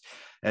quite honest.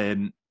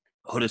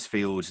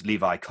 Huddersfield,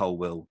 Levi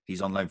Colwill,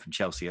 he's on loan from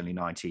Chelsea, only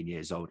 19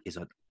 years old, is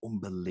an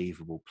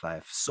unbelievable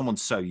player. For someone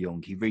so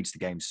young, he reads the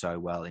game so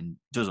well and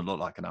doesn't look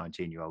like a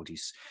 19-year-old.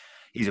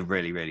 He's a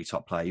really, really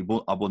top player.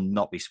 I will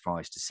not be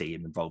surprised to see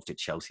him involved at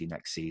Chelsea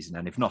next season.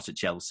 And if not at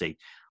Chelsea,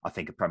 I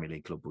think a Premier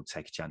League club will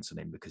take a chance on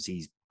him because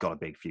he's got a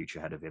big future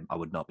ahead of him. I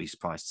would not be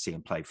surprised to see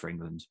him play for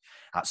England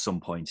at some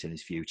point in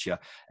his future.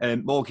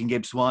 Morgan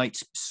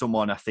Gibbs-White,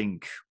 someone I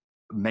think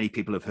many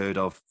people have heard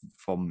of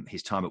from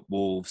his time at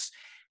Wolves.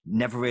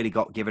 Never really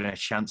got given a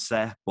chance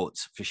there, but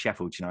for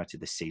Sheffield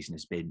United this season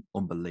has been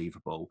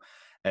unbelievable.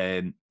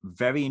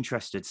 Very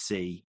interested to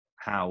see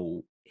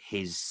how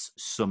his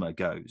summer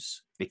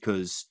goes,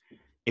 because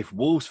if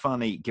Wolves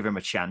finally give him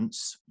a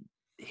chance,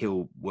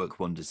 he'll work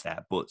wonders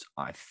there. But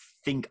I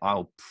think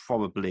I'll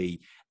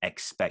probably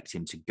expect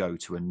him to go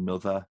to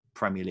another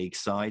Premier League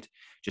side,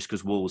 just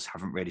because Wolves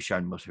haven't really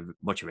shown much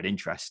of an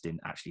interest in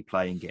actually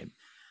playing him.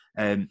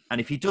 And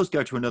if he does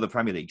go to another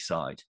Premier League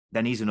side,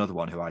 then he's another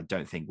one who I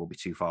don't think will be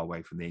too far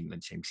away from the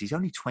England team, because he's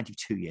only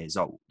 22 years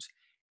old.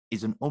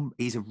 He's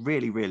a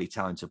really, really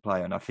talented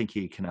player, and I think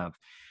he can have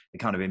the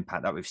kind of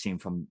impact that we've seen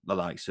from the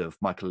likes of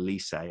Michael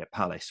Elise at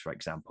Palace, for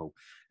example.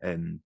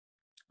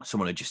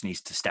 Someone who just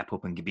needs to step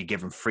up and be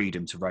given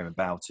freedom to roam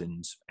about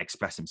and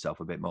express himself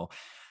a bit more.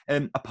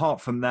 Apart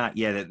from that,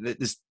 yeah,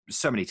 there's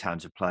so many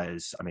talented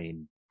players. I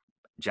mean,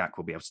 Jack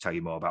will be able to tell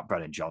you more about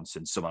Brennan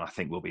Johnson, someone I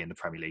think will be in the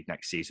Premier League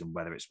next season,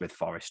 whether it's with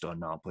Forest or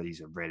not, but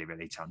he's a really,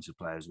 really talented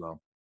player as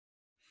well.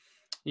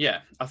 Yeah,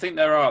 I think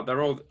there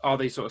are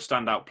these sort of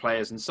standout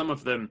players, and some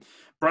of them,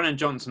 Brennan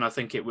Johnson, I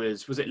think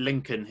was it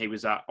Lincoln he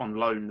was at on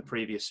loan the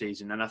previous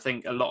season, and I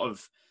think a lot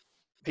of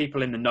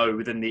people in the know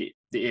within the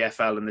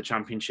EFL and the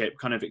Championship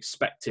kind of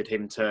expected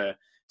him to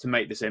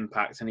make this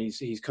impact, and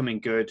he's coming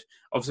good.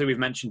 Obviously, we've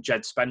mentioned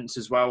Jed Spence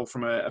as well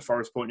from a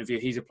Forest point of view.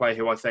 He's a player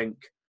who I think,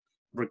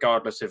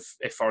 regardless of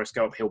if Forest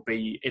go up, he'll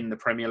be in the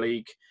Premier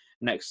League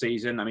next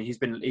season. I mean, he's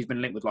been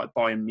linked with like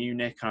Bayern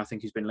Munich, and I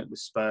think he's been linked with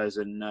Spurs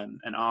and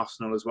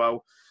Arsenal as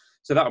well.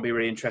 So that'll be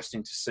really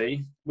interesting to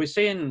see. We're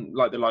seeing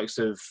like the likes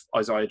of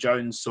Isaiah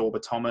Jones,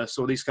 Sorba Thomas,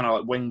 all these kind of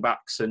like wing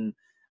backs and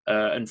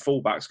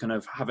fullbacks kind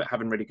of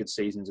having really good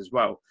seasons as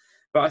well.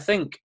 But I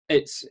think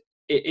it's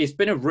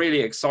been a really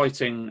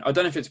exciting. I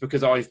don't know if it's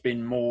because I've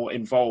been more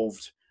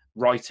involved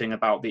writing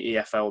about the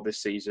EFL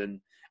this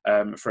season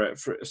for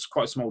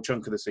quite a small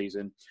chunk of the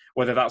season,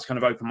 whether that's kind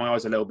of opened my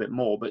eyes a little bit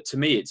more. But to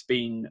me, it's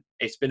been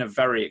a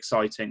very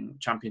exciting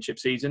Championship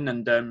season,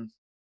 and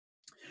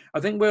I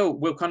think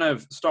we'll kind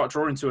of start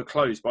drawing to a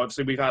close. But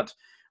obviously, we've had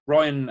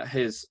Ryan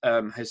has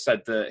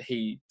said that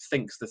he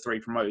thinks the three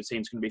promoted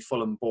teams are going to be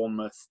Fulham,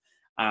 Bournemouth,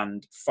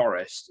 and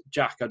Forest.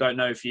 Jack, I don't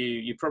know if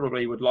you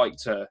probably would like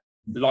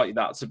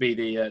that to be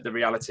the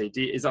reality.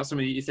 Is that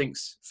something that you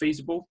think's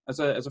feasible as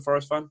a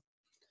Forest fan?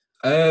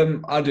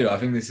 I do. I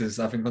think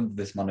under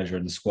this manager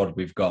and the squad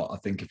we've got, I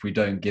think if we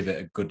don't give it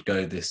a good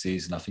go this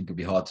season, I think it'll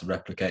be hard to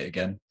replicate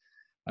again.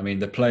 I mean,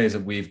 the players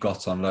that we've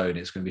got on loan,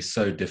 it's going to be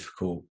so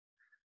difficult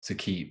to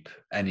keep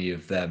any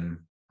of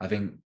them. I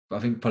think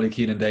probably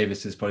Keenan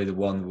Davis is probably the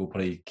one we'll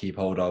probably keep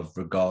hold of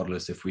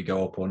regardless if we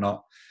go up or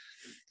not.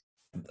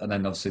 And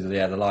then obviously,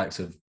 the likes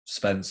of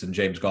Spence and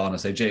James Garner.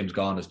 So James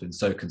Garner's been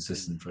so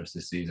consistent for us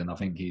this season. I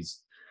think he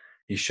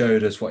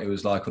showed us what he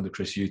was like under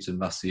Chris Hughton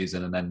last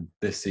season, and then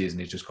this season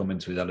he's just come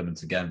into his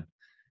element again.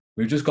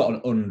 We've just got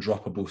an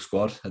undroppable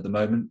squad at the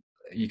moment.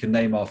 You can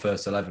name our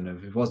first 11.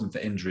 If it wasn't for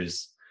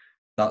injuries,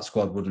 that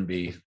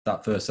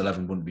first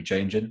 11 wouldn't be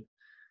changing.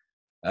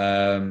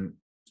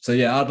 So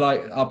yeah, I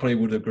probably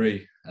would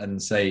agree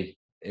and say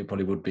it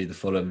probably would be the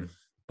Fulham,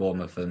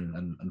 Bournemouth,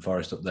 and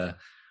Forest up there.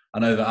 I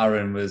know that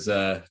Aaron was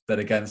dead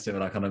against it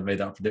when I kind of made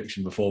that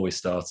prediction before we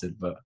started,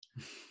 but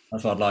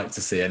that's what I'd like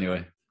to see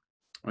anyway.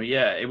 Well,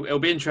 yeah, it'll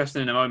be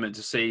interesting in a moment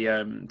to see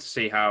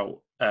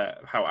how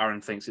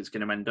Aaron thinks it's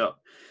going to end up.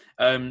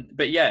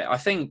 But yeah, I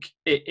think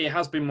it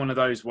has been one of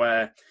those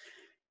where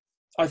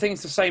I think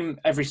it's the same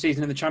every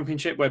season in the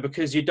Championship, where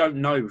because you don't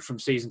know from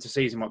season to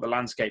season what the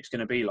landscape's going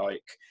to be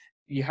like,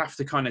 you have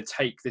to kind of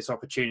take this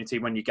opportunity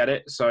when you get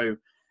it. So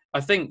I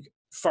think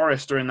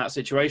Forest are in that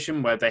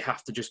situation where they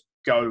have to just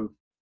go.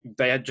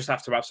 They just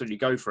have to absolutely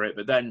go for it.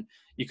 But then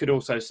you could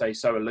also say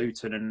so are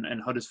Luton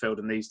and Huddersfield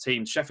and these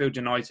teams. Sheffield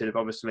United have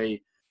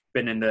obviously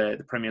been in the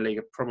Premier League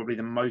probably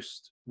the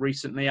most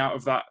recently out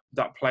of that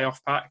playoff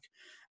pack.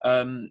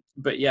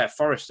 But yeah,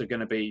 Forest are going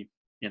to be,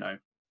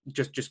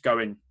 just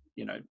going,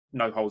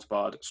 no holds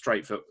barred,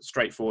 straight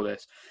for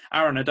this.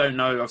 Aaron, I don't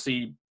know.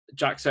 Obviously,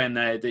 Jack saying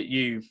there that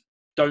you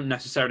don't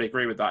necessarily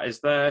agree with that. Is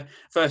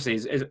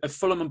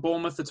Fulham and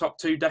Bournemouth the top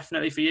two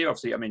definitely for you?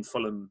 Obviously, I mean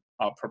Fulham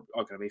are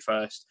going to be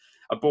first.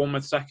 Are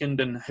Bournemouth second,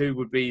 and who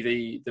would be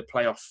the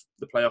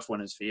playoff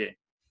winners for you?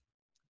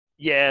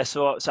 Yeah,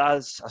 so I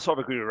sort of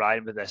agree with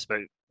Ryan with this,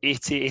 about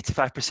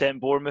 80-85%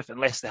 Bournemouth,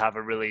 unless they have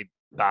a really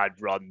bad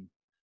run.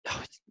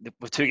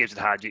 With 2 games in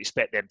hand, you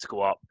expect them to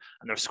go up,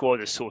 and their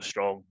squad is so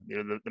strong.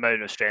 The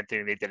amount of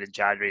strengthening they did in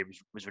January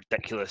was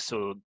ridiculous.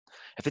 So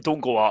if they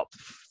don't go up,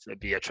 it'd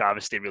be a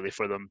travesty really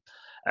for them.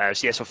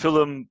 So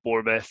Fulham,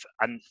 Bournemouth,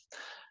 and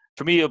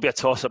for me, it'll be a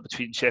toss-up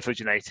between Sheffield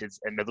United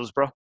and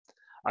Middlesbrough.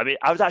 I mean,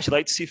 I would actually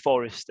like to see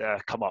Forest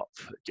come up,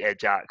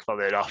 Jack,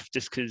 funnily enough,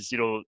 just because,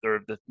 they're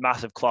the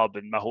massive club,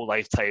 and my whole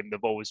lifetime they've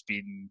always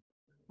been,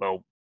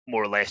 well,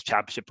 more or less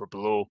Championship or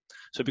below.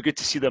 So it'd be good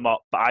to see them up.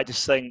 But I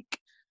just think,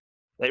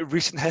 like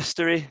recent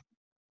history,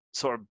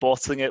 sort of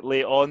bottling it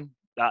late on,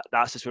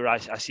 that's just where I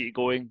see it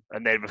going.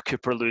 And then with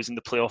Cooper losing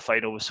the playoff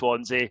final with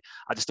Swansea,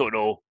 I just don't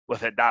know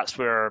with it. That's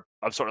where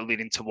I'm sort of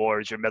leaning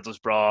towards your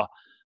Middlesbrough,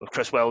 with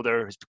Chris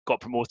Wilder, who's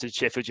got promoted to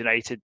Sheffield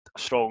United,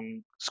 a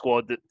strong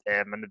squad,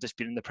 and they've just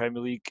been in the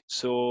Premier League.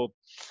 So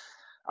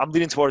I'm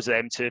leaning towards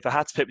them too. If I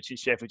had to pick between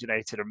Sheffield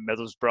United or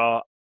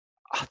Middlesbrough,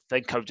 I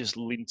think I would just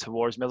lean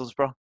towards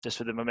Middlesbrough, just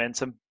with the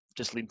momentum.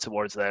 Just lean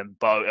towards them.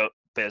 But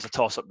it's a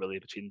toss-up, really,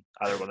 between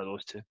either one of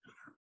those two.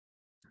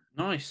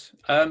 Nice.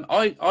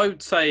 I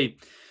would say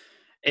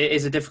it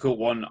is a difficult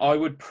one.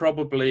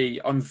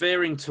 I'm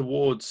veering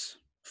towards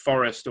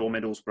Forest or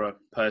Middlesbrough,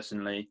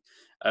 personally.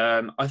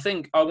 I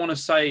think I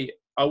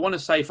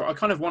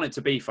kind of want it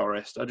to be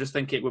Forest. I just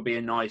think it would be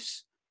a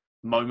nice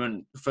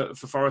moment for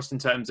Forest in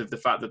terms of the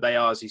fact that they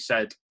are, as you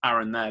said,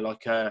 Aaron,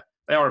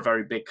 they are a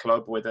very big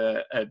club with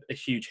a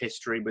huge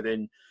history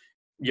within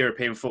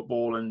European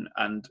football and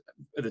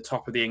at the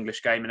top of the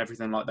English game and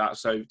everything like that.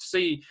 So to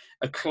see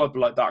a club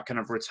like that kind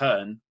of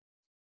return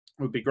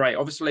would be great.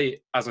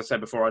 Obviously, as I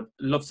said before, I'd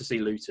love to see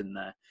Luton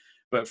there.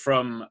 But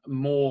from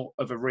more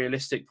of a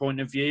realistic point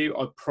of view,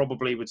 I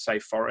probably would say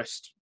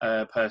Forest,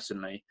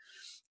 personally.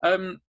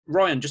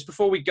 Ryan, just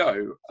before we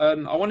go,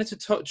 I wanted to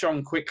touch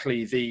on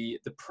quickly the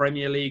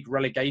Premier League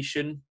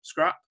relegation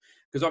scrap,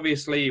 because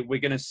obviously we're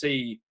going to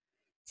see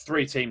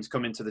 3 teams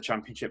come into the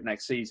Championship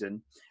next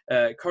season.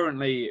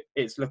 Currently,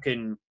 it's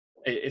looking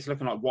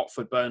like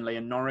Watford, Burnley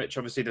and Norwich.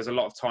 Obviously, there's a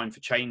lot of time for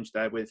change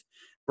there with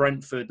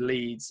Brentford,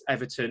 Leeds,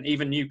 Everton,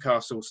 even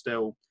Newcastle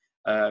still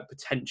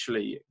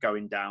potentially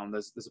going down.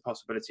 There's a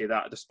possibility of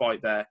that,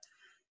 despite their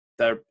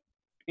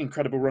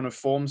incredible run of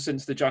form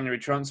since the January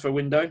transfer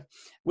window.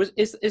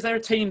 Is there a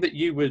team that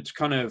you would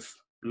kind of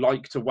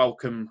like to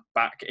welcome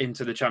back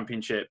into the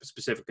Championship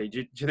specifically? Do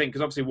you think,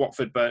 because obviously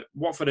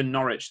Watford and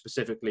Norwich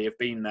specifically have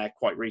been there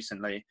quite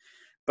recently.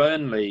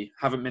 Burnley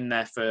haven't been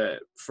there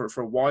for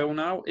a while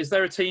now. Is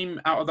there a team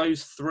out of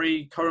those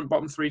current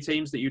bottom 3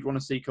 teams that you'd want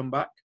to see come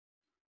back?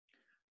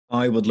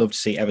 I would love to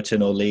see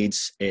Everton or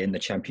Leeds in the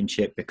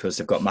Championship because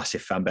they've got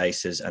massive fan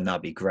bases and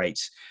that'd be great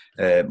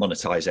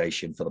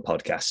monetisation for the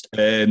podcast.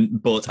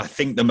 But I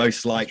think the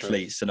most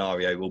likely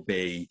scenario will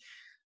be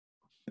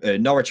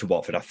Norwich and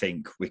Watford. I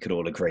think we could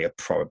all agree are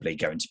probably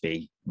going to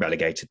be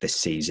relegated this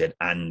season,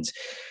 and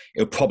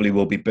it probably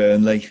will be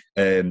Burnley.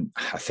 I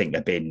think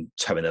they've been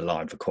towing the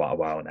line for quite a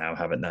while now,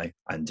 haven't they?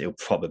 And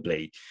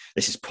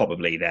this is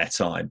probably their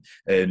time.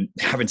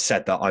 Having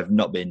said that, I've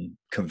not been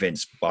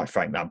convinced by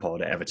Frank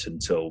Lampard at Everton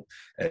until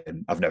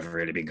I've never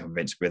really been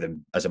convinced with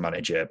him as a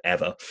manager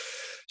ever.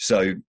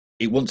 So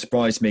it wouldn't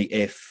surprise me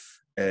if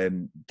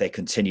they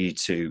continue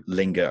to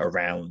linger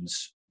around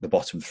the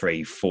bottom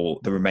 3 for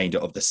the remainder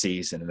of the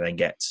season and then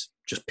get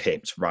just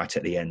pipped right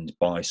at the end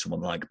by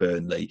someone like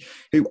Burnley,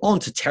 who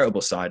aren't a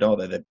terrible side, are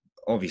they? They're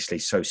obviously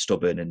so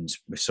stubborn, and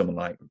with someone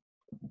like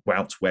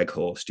Wout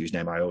Weghorst, whose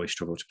name I always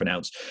struggle to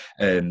pronounce,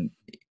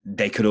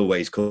 they could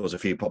always cause a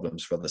few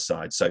problems for other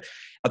sides. So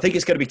I think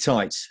it's going to be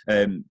tight,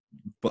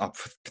 but I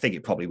think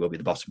it probably will be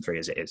the bottom 3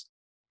 as it is.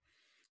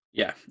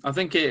 Yeah, I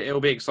think it'll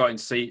be exciting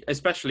to see,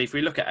 especially if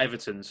we look at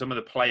Everton, some of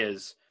the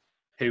players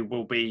who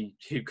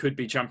could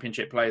be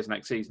Championship players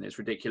next season. It's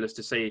ridiculous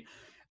to see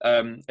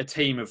a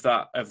team of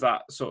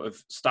that sort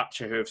of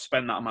stature who have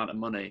spent that amount of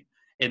money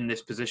in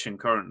this position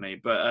currently.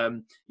 But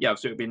yeah,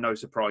 so it would be no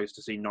surprise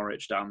to see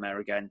Norwich down there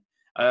again.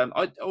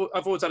 I've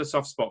always had a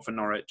soft spot for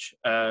Norwich,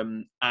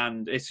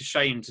 and it's a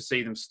shame to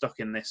see them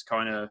stuck in this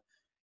kind of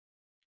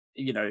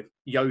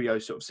yo-yo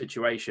sort of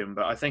situation.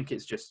 But I think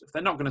it's just, if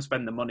they're not going to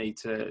spend the money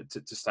to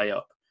stay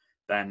up,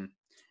 then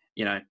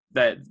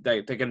they're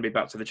going to be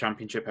back to the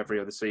Championship every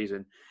other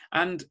season,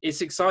 and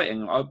it's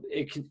exciting.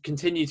 It can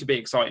continue to be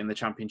exciting, the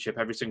Championship,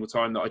 every single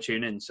time that I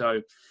tune in.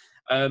 So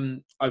I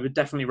would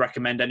definitely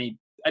recommend any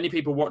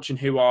people watching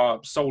who are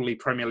solely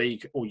Premier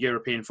League or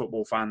European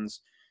football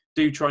fans,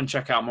 do try and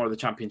check out more of the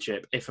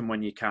Championship if and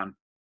when you can,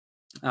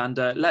 and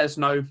let us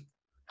know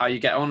how you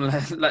get on.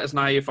 Let us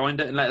know how you find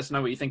it, and let us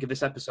know what you think of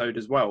this episode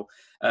as well.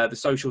 The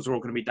socials are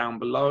all going to be down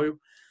below.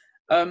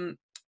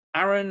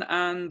 Aaron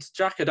and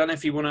Jack, I don't know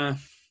if you want to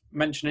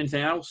mention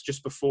anything else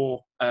just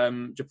before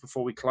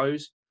we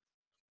close.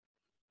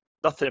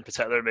 Nothing in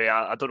particular, mate.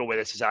 I don't know where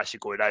this is actually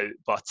going out,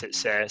 but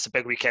it's a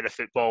big weekend of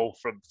football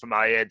from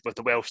my end, with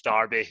the Welsh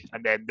derby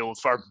and then the Old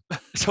Firm.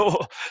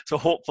 so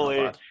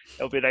hopefully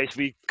it'll be a nice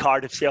wee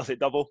Cardiff Celtic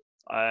double.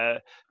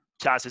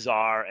 Chances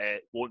are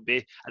it won't be.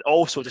 And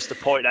also, just to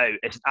point out,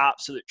 it's an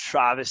absolute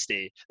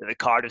travesty that the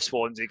Cardiff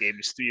Swansea game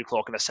is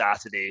 3:00 on a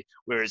Saturday,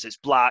 whereas it's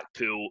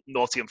Blackpool,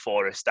 Nottingham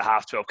Forest, the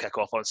 12:30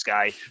 kickoff on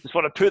Sky. Just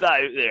want to put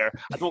that out there.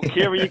 I don't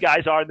care where you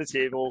guys are on the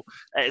table.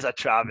 It is a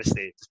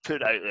travesty. Just put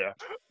it out there.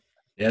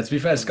 Yeah, to be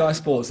fair, Sky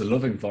Sports are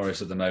loving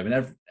Forest at the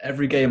moment.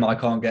 Every game I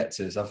can't get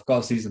to, so I've got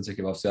a season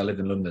ticket. Obviously, I live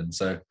in London,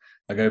 so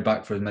I go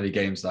back for as many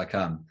games as I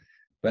can.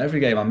 But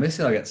every game I'm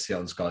missing, I get to see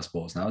on Sky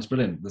Sports now. It's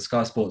brilliant. The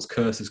Sky Sports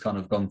curse has kind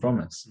of gone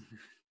from us.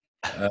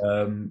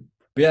 But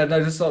yeah,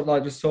 no,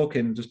 just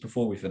talking just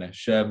before we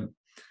finish.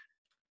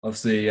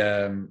 Obviously,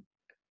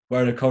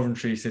 we're in a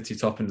Coventry City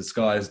top in the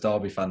sky as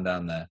Derby fan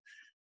down there.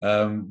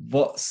 How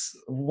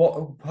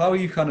are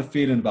you kind of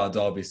feeling about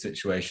Derby's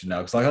situation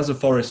now? Because as a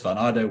Forest fan,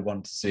 I didn't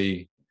want to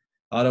see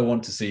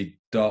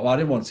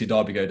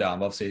Derby go down.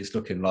 But obviously, it's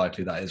looking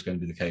likely that is going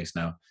to be the case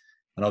now.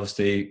 And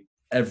obviously,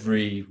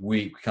 every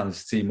week we kind of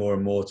see more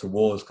and more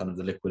towards kind of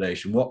the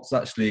liquidation. What's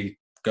actually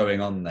going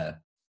on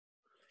there?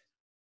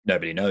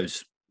 Nobody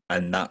knows.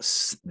 And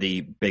that's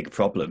the big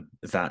problem,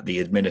 that the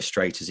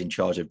administrators in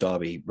charge of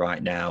Derby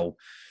right now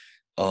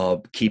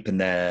are keeping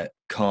their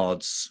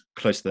cards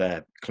close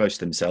to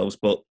themselves,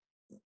 but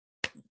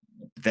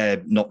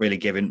they're not really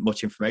giving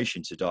much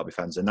information to Derby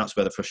fans, and that's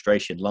where the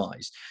frustration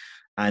lies.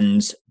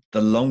 And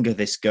the longer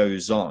this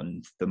goes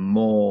on, the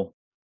more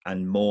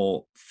and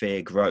more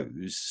fear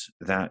grows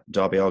that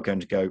Derby are going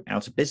to go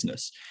out of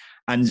business.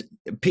 And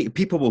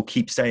people will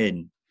keep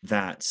saying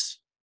that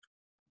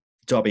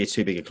Derby are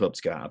too big a club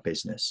to go out of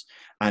business.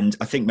 And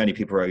I think many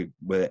people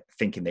were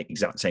thinking the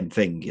exact same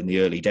thing in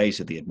the early days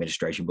of the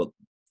administration, but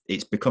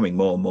it's becoming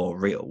more and more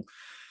real.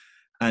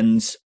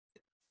 And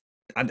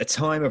at the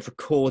time of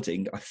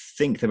recording, I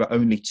think there were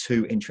only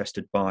 2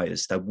 interested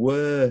buyers. There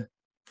were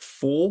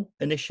 4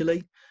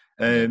 initially,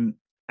 and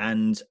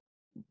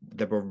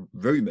there were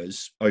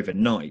rumours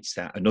overnight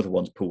that another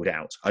one's pulled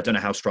out. I don't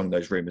know how strong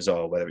those rumours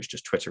are, whether it's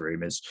just Twitter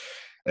rumours,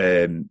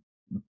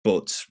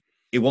 but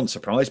it won't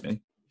surprise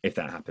me if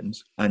that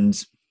happens.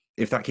 And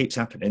if that keeps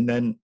happening,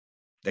 then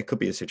there could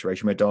be a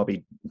situation where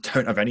Derby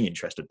don't have any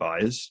interested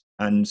buyers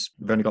and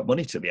we've only got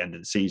money till the end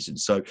of the season.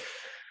 So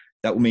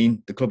that will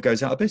mean the club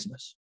goes out of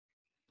business.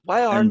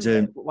 Why aren't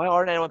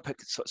anyone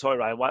picking? Sorry,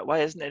 Ryan. Why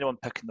isn't anyone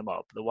picking them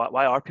up?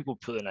 Why are people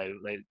pulling out?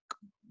 Like,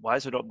 why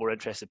is there not more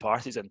interested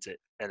parties in it?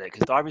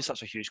 Because Derby's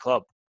such a huge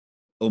club.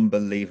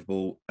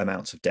 Unbelievable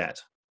amounts of debt.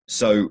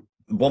 So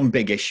one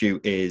big issue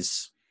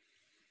is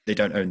they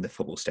don't own the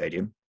football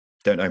stadium,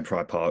 don't own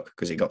Pride Park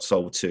because it got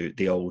sold to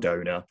the old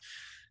owner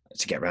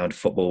to get around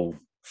football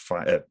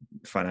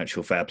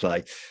financial fair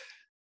play.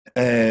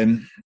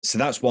 So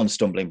that's one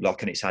stumbling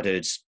block, and it's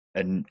added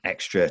an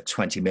extra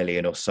 20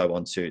 million or so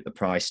onto the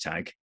price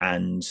tag,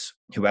 and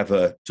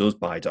whoever does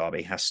buy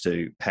Derby has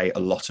to pay a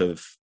lot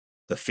of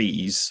the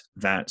fees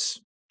that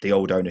the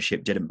old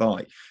ownership didn't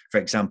buy. For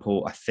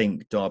example, I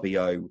think Derby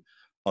owe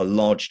a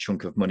large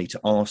chunk of money to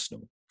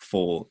Arsenal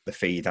for the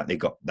fee that they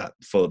got, that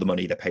for the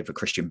money they paid for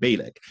Christian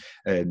Bielik.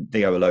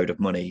 They owe a load of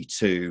money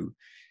to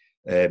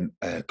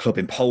a club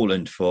in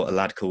Poland for a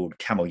lad called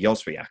Kamil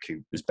Jozwiak,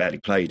 who was barely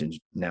played and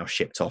now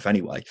shipped off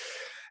anyway.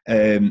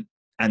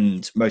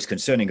 And most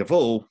concerning of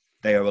all,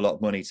 they owe a lot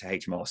of money to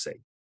HMRC,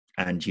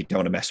 and you don't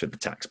want to mess with the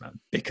taxman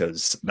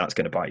because that's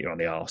going to bite you on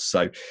the arse.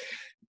 So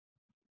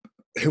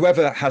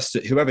whoever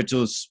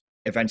does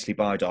eventually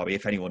buy Derby,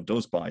 if anyone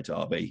does buy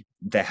Derby,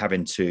 they're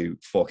having to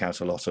fork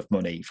out a lot of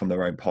money from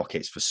their own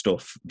pockets for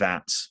stuff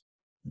that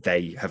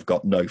they have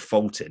got no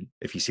fault in,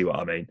 if you see what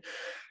I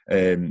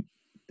mean.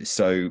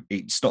 So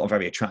it's not a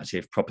very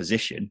attractive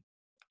proposition.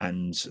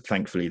 And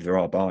thankfully, there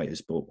are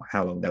buyers, but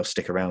how long they'll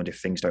stick around if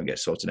things don't get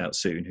sorted out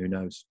soon, who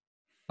knows?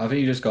 I think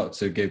you just got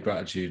to give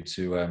gratitude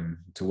to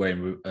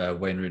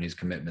Wayne Rooney's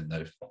commitment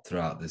though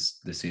throughout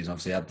this season.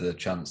 Obviously, he had the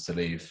chance to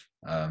leave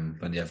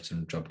when the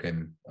Everton job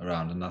came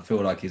around, and I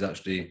feel like he's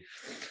actually,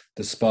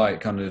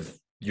 despite kind of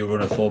your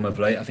run of form of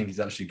late, I think he's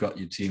actually got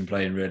your team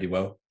playing really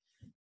well.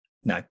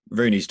 No,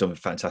 Rooney's done a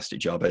fantastic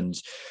job, and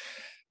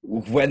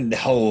when the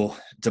whole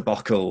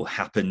debacle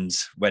happened,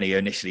 when he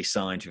initially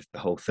signed with the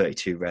whole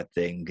 32 red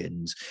thing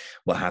and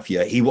what have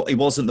you, he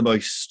wasn't the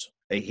most.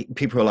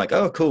 People were like,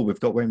 "Oh, cool, we've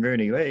got Wayne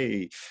Rooney,"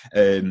 hey.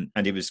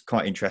 And he was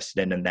quite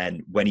interested in. And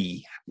then when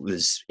he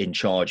was in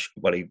charge,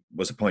 he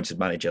was appointed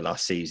manager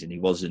last season. He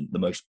wasn't the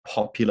most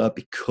popular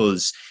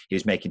because he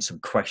was making some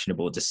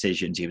questionable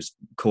decisions. He was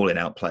calling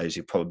out players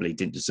who probably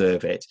didn't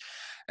deserve it.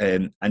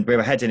 And we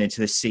were heading into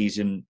this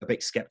season a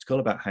bit sceptical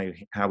about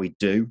how we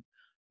do,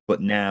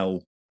 but now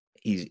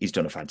he's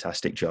done a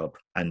fantastic job,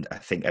 and I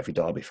think every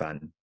Derby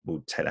fan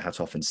will take their hat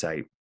off and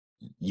say,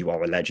 you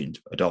are a legend,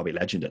 a Derby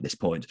legend at this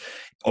point.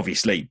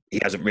 Obviously, he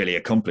hasn't really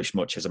accomplished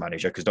much as a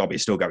manager because Derby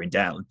is still going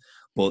down,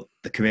 but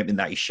the commitment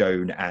that he's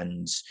shown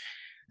and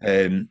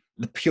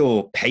the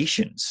pure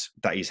patience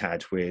that he's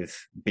had with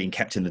being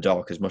kept in the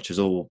dark as much as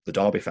all the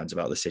Derby fans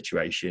about the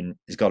situation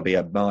has got to be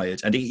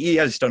admired. And he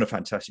has done a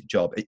fantastic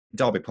job.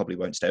 Derby probably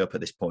won't stay up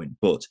at this point,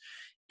 but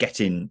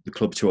getting the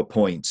club to a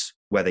point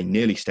where they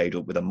nearly stayed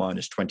up with a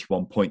minus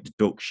 21 point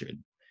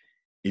deduction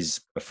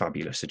is a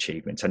fabulous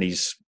achievement. And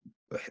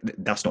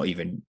that's not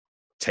even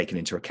taking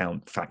into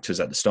account factors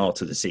at the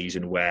start of the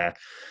season where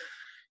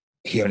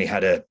he only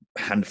had a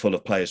handful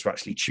of players to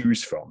actually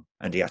choose from,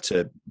 and he had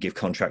to give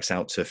contracts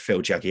out to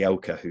Phil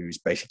Jagielka, who's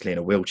basically in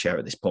a wheelchair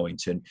at this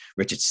point, and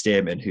Richard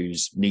Stearman,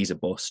 whose knees are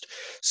bust.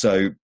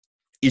 So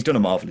he's done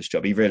a marvellous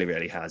job. He really,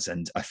 really has.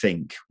 And I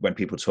think when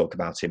people talk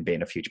about him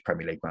being a future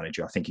Premier League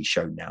manager, I think he's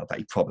shown now that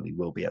he probably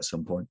will be at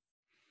some point.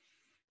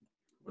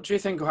 What do you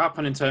think will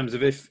happen in terms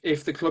of if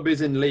the club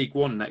is in League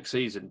One next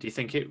season? Do you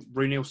think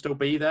Rooney will still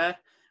be there?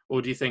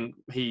 Or do you think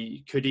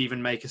he could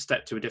even make a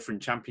step to a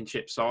different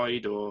Championship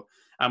side? Or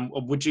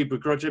would you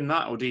begrudge him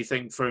that? Or do you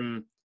think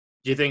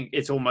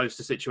it's almost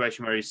a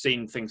situation where he's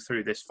seen things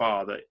through this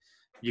far that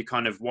you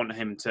kind of want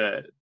him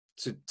to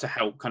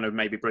help kind of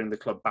maybe bring the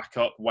club back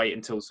up, wait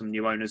until some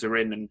new owners are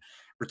in and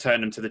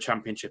return them to the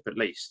Championship at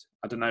least?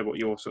 I don't know what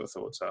your sort of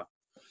thoughts are.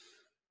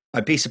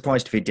 I'd be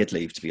surprised if he did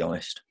leave, to be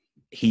honest.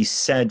 he's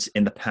said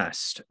in the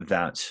past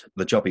that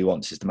the job he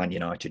wants is the Man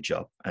United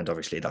job, and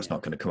obviously that's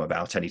not going to come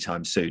about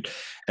anytime soon.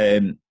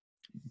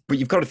 But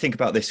you've got to think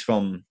about this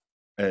from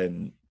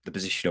the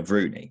position of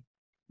Rooney.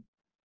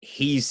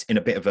 He's in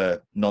a bit of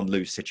a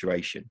non-lose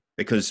situation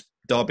because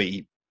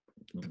Derby,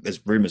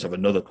 there's rumours of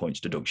another points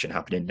deduction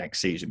happening next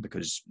season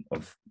because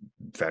of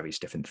various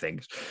different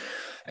things.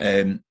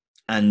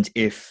 And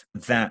if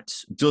that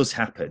does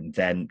happen,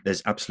 then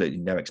there's absolutely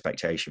no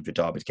expectation for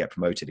Derby to get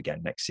promoted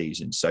again next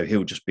season. So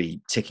he'll just be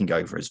ticking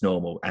over as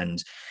normal.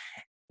 And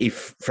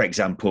if, for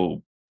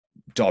example,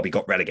 Derby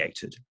got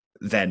relegated,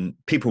 then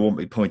people won't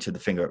be pointing the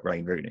finger at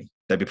Wayne Rooney.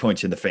 They'll be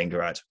pointing the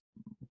finger at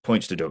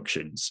points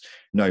deductions,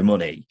 no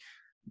money,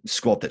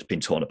 squad that's been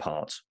torn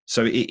apart.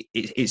 So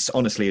it's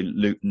honestly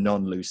a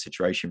non-lose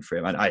situation for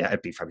him. And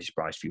I'd be very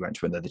surprised if he went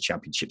to another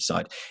Championship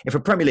side. If a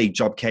Premier League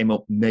job came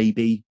up,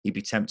 maybe he'd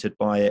be tempted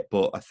by it.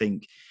 But I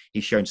think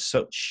he's shown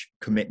such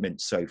commitment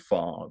so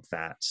far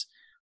that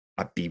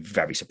I'd be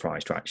very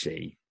surprised to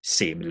actually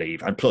see him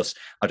leave. And plus,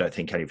 I don't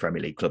think any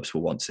Premier League clubs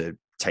will want to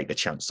take the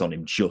chance on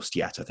him just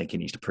yet. I think he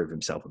needs to prove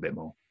himself a bit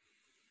more.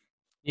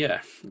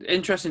 Yeah,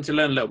 interesting to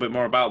learn a little bit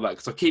more about that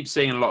because I keep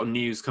seeing a lot of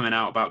news coming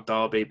out about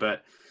Derby,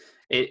 but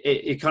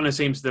it kind of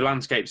seems the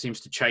landscape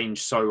seems to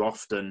change so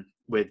often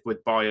with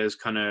buyers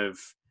kind of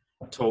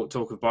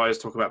talk of buyers,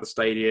 talk about the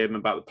stadium,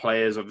 about the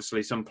players.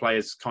 Obviously, some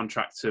players'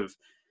 contracts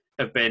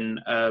have been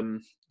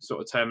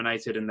sort of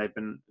terminated and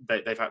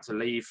they've had to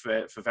leave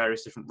for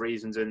various different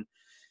reasons. And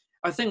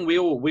I think we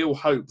all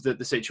hope that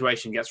the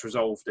situation gets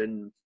resolved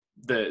in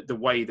the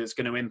way that's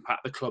going to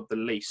impact the club the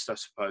least, I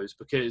suppose,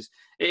 because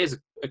it is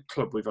a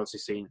club we've obviously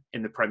seen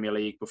in the Premier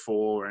League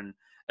before and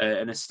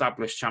an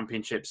established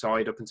Championship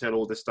side up until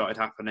all this started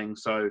happening.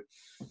 So,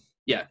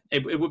 yeah,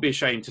 it would be a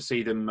shame to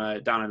see them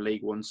down in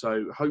League One.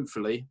 So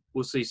hopefully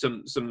we'll see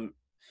some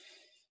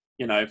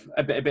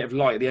a bit of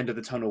light at the end of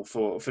the tunnel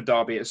for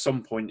Derby at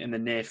some point in the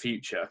near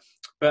future.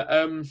 But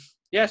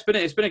yeah,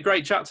 it's been a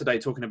great chat today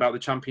talking about the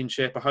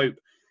Championship. I hope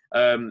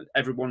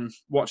everyone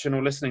watching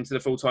or listening to the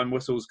Full-Time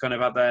Whistles kind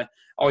of had their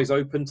eyes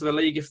open to the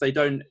league if they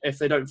don't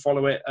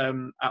follow it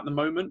at the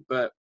moment.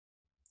 But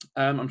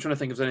I'm trying to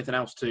think if there's anything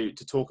else to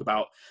talk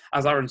about.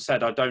 As Aaron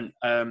said, I don't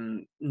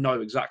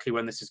know exactly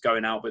when this is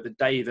going out, but the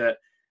day that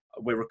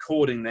we're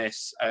recording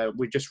this,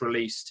 we've just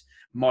released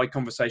my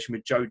conversation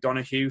with Joe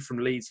Donoghue from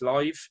Leeds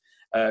Live,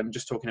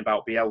 just talking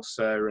about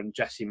Bielsa and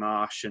Jesse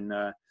Marsh and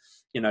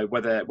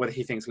whether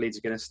he thinks Leeds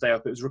are going to stay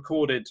up. It was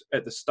recorded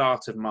at the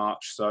start of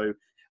March, so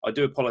I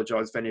do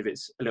apologise if any of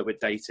it's a little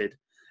bit dated.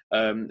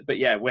 But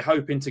yeah, we're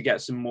hoping to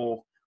get some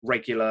more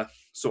regular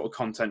sort of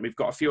content. We've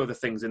got a few other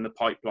things in the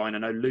pipeline. I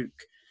know Luke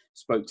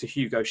spoke to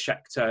Hugo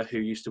Schechter, who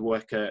used to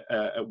work at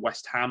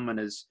West Ham and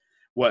has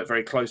worked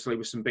very closely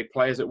with some big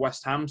players at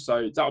West Ham.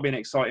 So that'll be an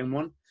exciting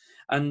one.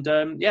 And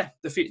yeah,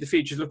 the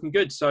future's looking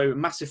good. So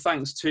massive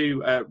thanks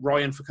to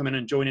Ryan for coming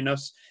and joining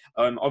us.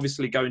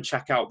 Obviously, go and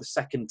check out the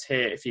second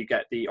tier if you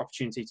get the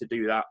opportunity to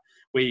do that.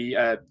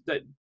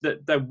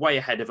 They're way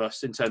ahead of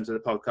us in terms of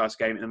the podcast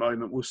game at the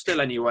moment. We'll still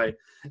anyway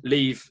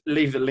leave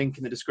the link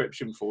in the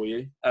description for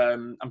you.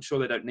 I'm sure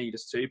they don't need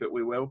us to, but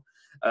we will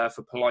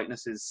for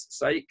politeness'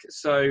 sake.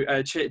 So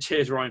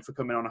cheers, Ryan, for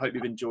coming on. I hope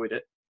you've enjoyed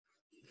it.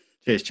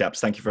 Cheers, chaps.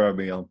 Thank you for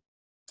having me on.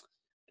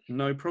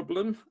 No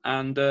problem.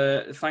 And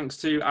thanks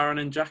to Aaron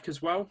and Jack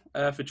as well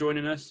for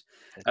joining us.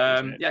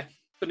 Yeah,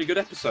 been a good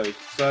episode.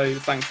 So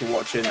thanks for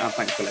watching and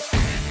thanks for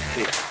listening.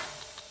 See you.